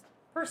know, just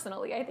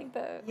personally, I think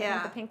the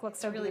pink looks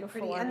it's so really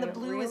beautiful pretty. on And the you. It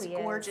blue really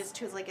is gorgeous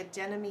too. It's like a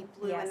denim-y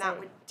blue, Yes, and that I-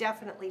 would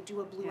definitely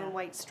do a blue Yeah. and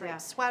white striped Yeah.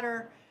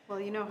 sweater. Well,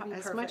 you know, Would be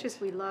as much perfect. as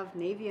we love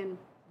navy and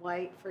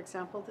white, for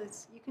example,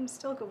 this you can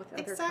still go with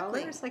other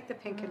Exactly. colors like the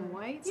pink and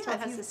white. Yeah, Still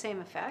if has you- the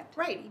same effect.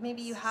 Right,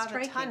 maybe you have a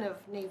ton Striking.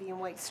 of navy and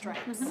white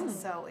stripes,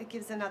 so it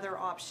gives another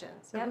option.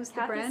 So Yep, who's the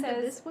Kathy brand of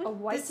says this one? a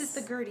white This is the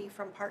Gertie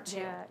from part 2.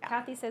 Yeah.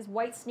 Kathy says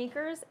white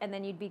sneakers, and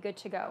then you'd be good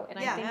to go. And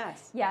Yeah. I think,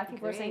 Yes. yeah,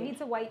 people are saying Great.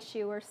 needs a white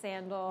shoe or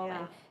sandal, Yeah.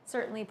 and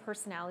certainly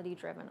personality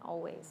driven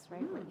always,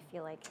 right? What you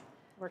feel like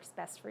works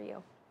best for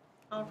you.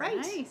 All right,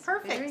 Nice.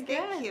 perfect. Very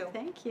Thank good. you.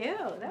 Thank you.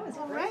 That was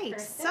All great. right,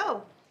 Kristen.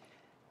 so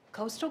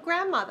Coastal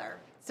Grandmother.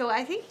 So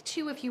I think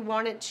too, if you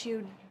wanted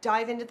to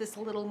dive into this a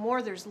little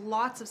more, there's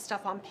lots of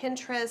stuff on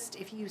Pinterest.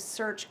 If you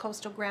search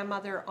Coastal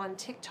Grandmother on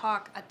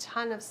TikTok, a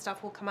ton of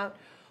stuff will come out.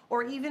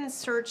 or even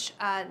search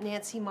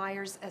Nancy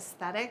Meyers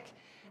aesthetic.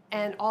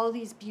 And all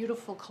these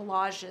beautiful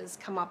collages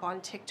come up on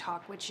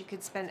TikTok, which you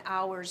could spend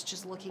hours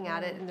just looking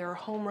at it. And they're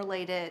home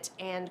related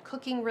and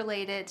cooking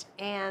related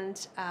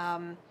and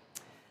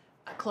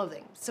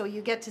clothing. So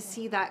you get to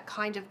see that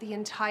kind of the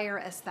entire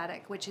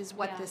aesthetic, which is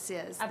what this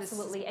is.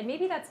 Absolutely. And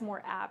maybe that's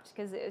more apt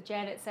because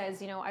Janet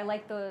says, you know, I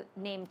like the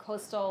name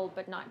coastal,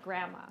 but not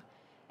grandma.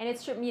 And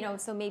it's true, you know,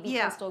 so maybe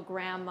coastal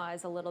grandma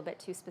is a little bit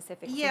too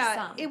specific for some.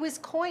 Yeah, it was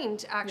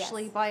coined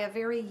actually by a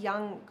very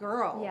young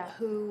girl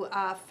who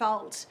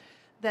felt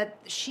that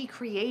she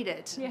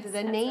created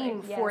the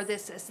name for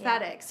this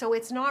aesthetic. Yeah. So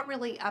it's not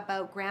really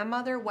about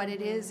grandmother. What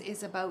it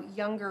is about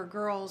younger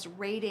girls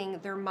raiding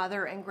their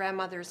mother and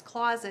grandmother's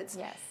closets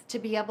to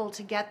be able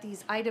to get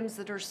these items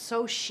that are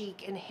so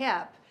chic and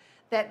hip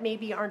that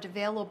maybe aren't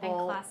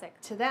available and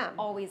classic to them.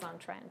 Always on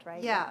trend,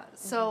 right? Yeah.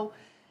 So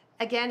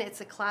again, it's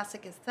a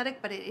classic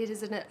aesthetic, but it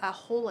is a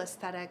whole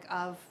aesthetic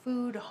of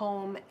food,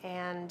 home,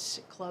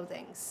 and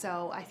clothing.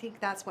 So I think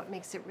that's what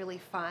makes it really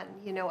fun.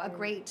 You know, a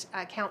great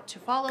account to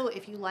follow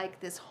if you like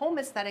this home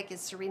aesthetic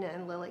is Serena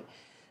and Lily.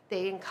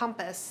 They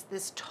encompass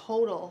this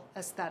total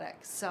aesthetic.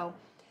 So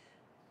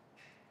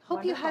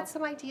hope you had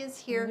some ideas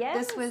here.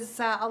 Yes. This was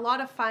a lot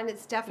of fun.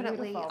 It's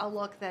definitely a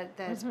look that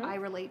I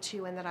relate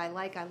to and that I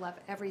like. I love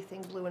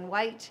everything blue and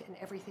white and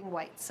everything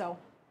white. So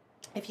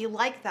if you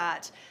like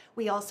that,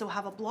 we also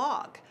have a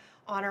blog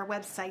on our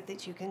website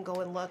that you can go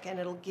and look, and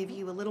it'll give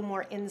you a little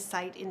more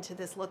insight into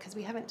this look because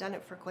we haven't done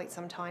it for quite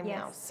some time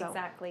now. So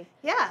exactly.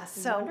 Yeah,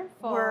 so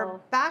wonderful. We're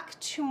back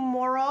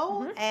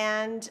tomorrow,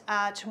 and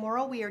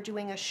tomorrow we are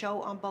doing a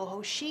show on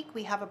boho chic.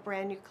 We have a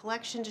brand new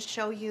collection to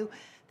show you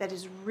that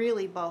is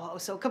really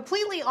boho, so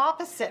completely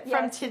opposite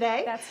from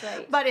today. That's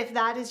right. But if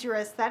that is your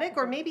aesthetic,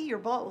 or maybe you're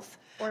both,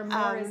 or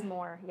more is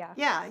more,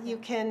 yeah, you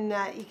can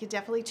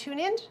definitely tune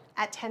in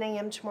at 10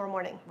 a.m. tomorrow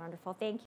morning. Wonderful, thank you.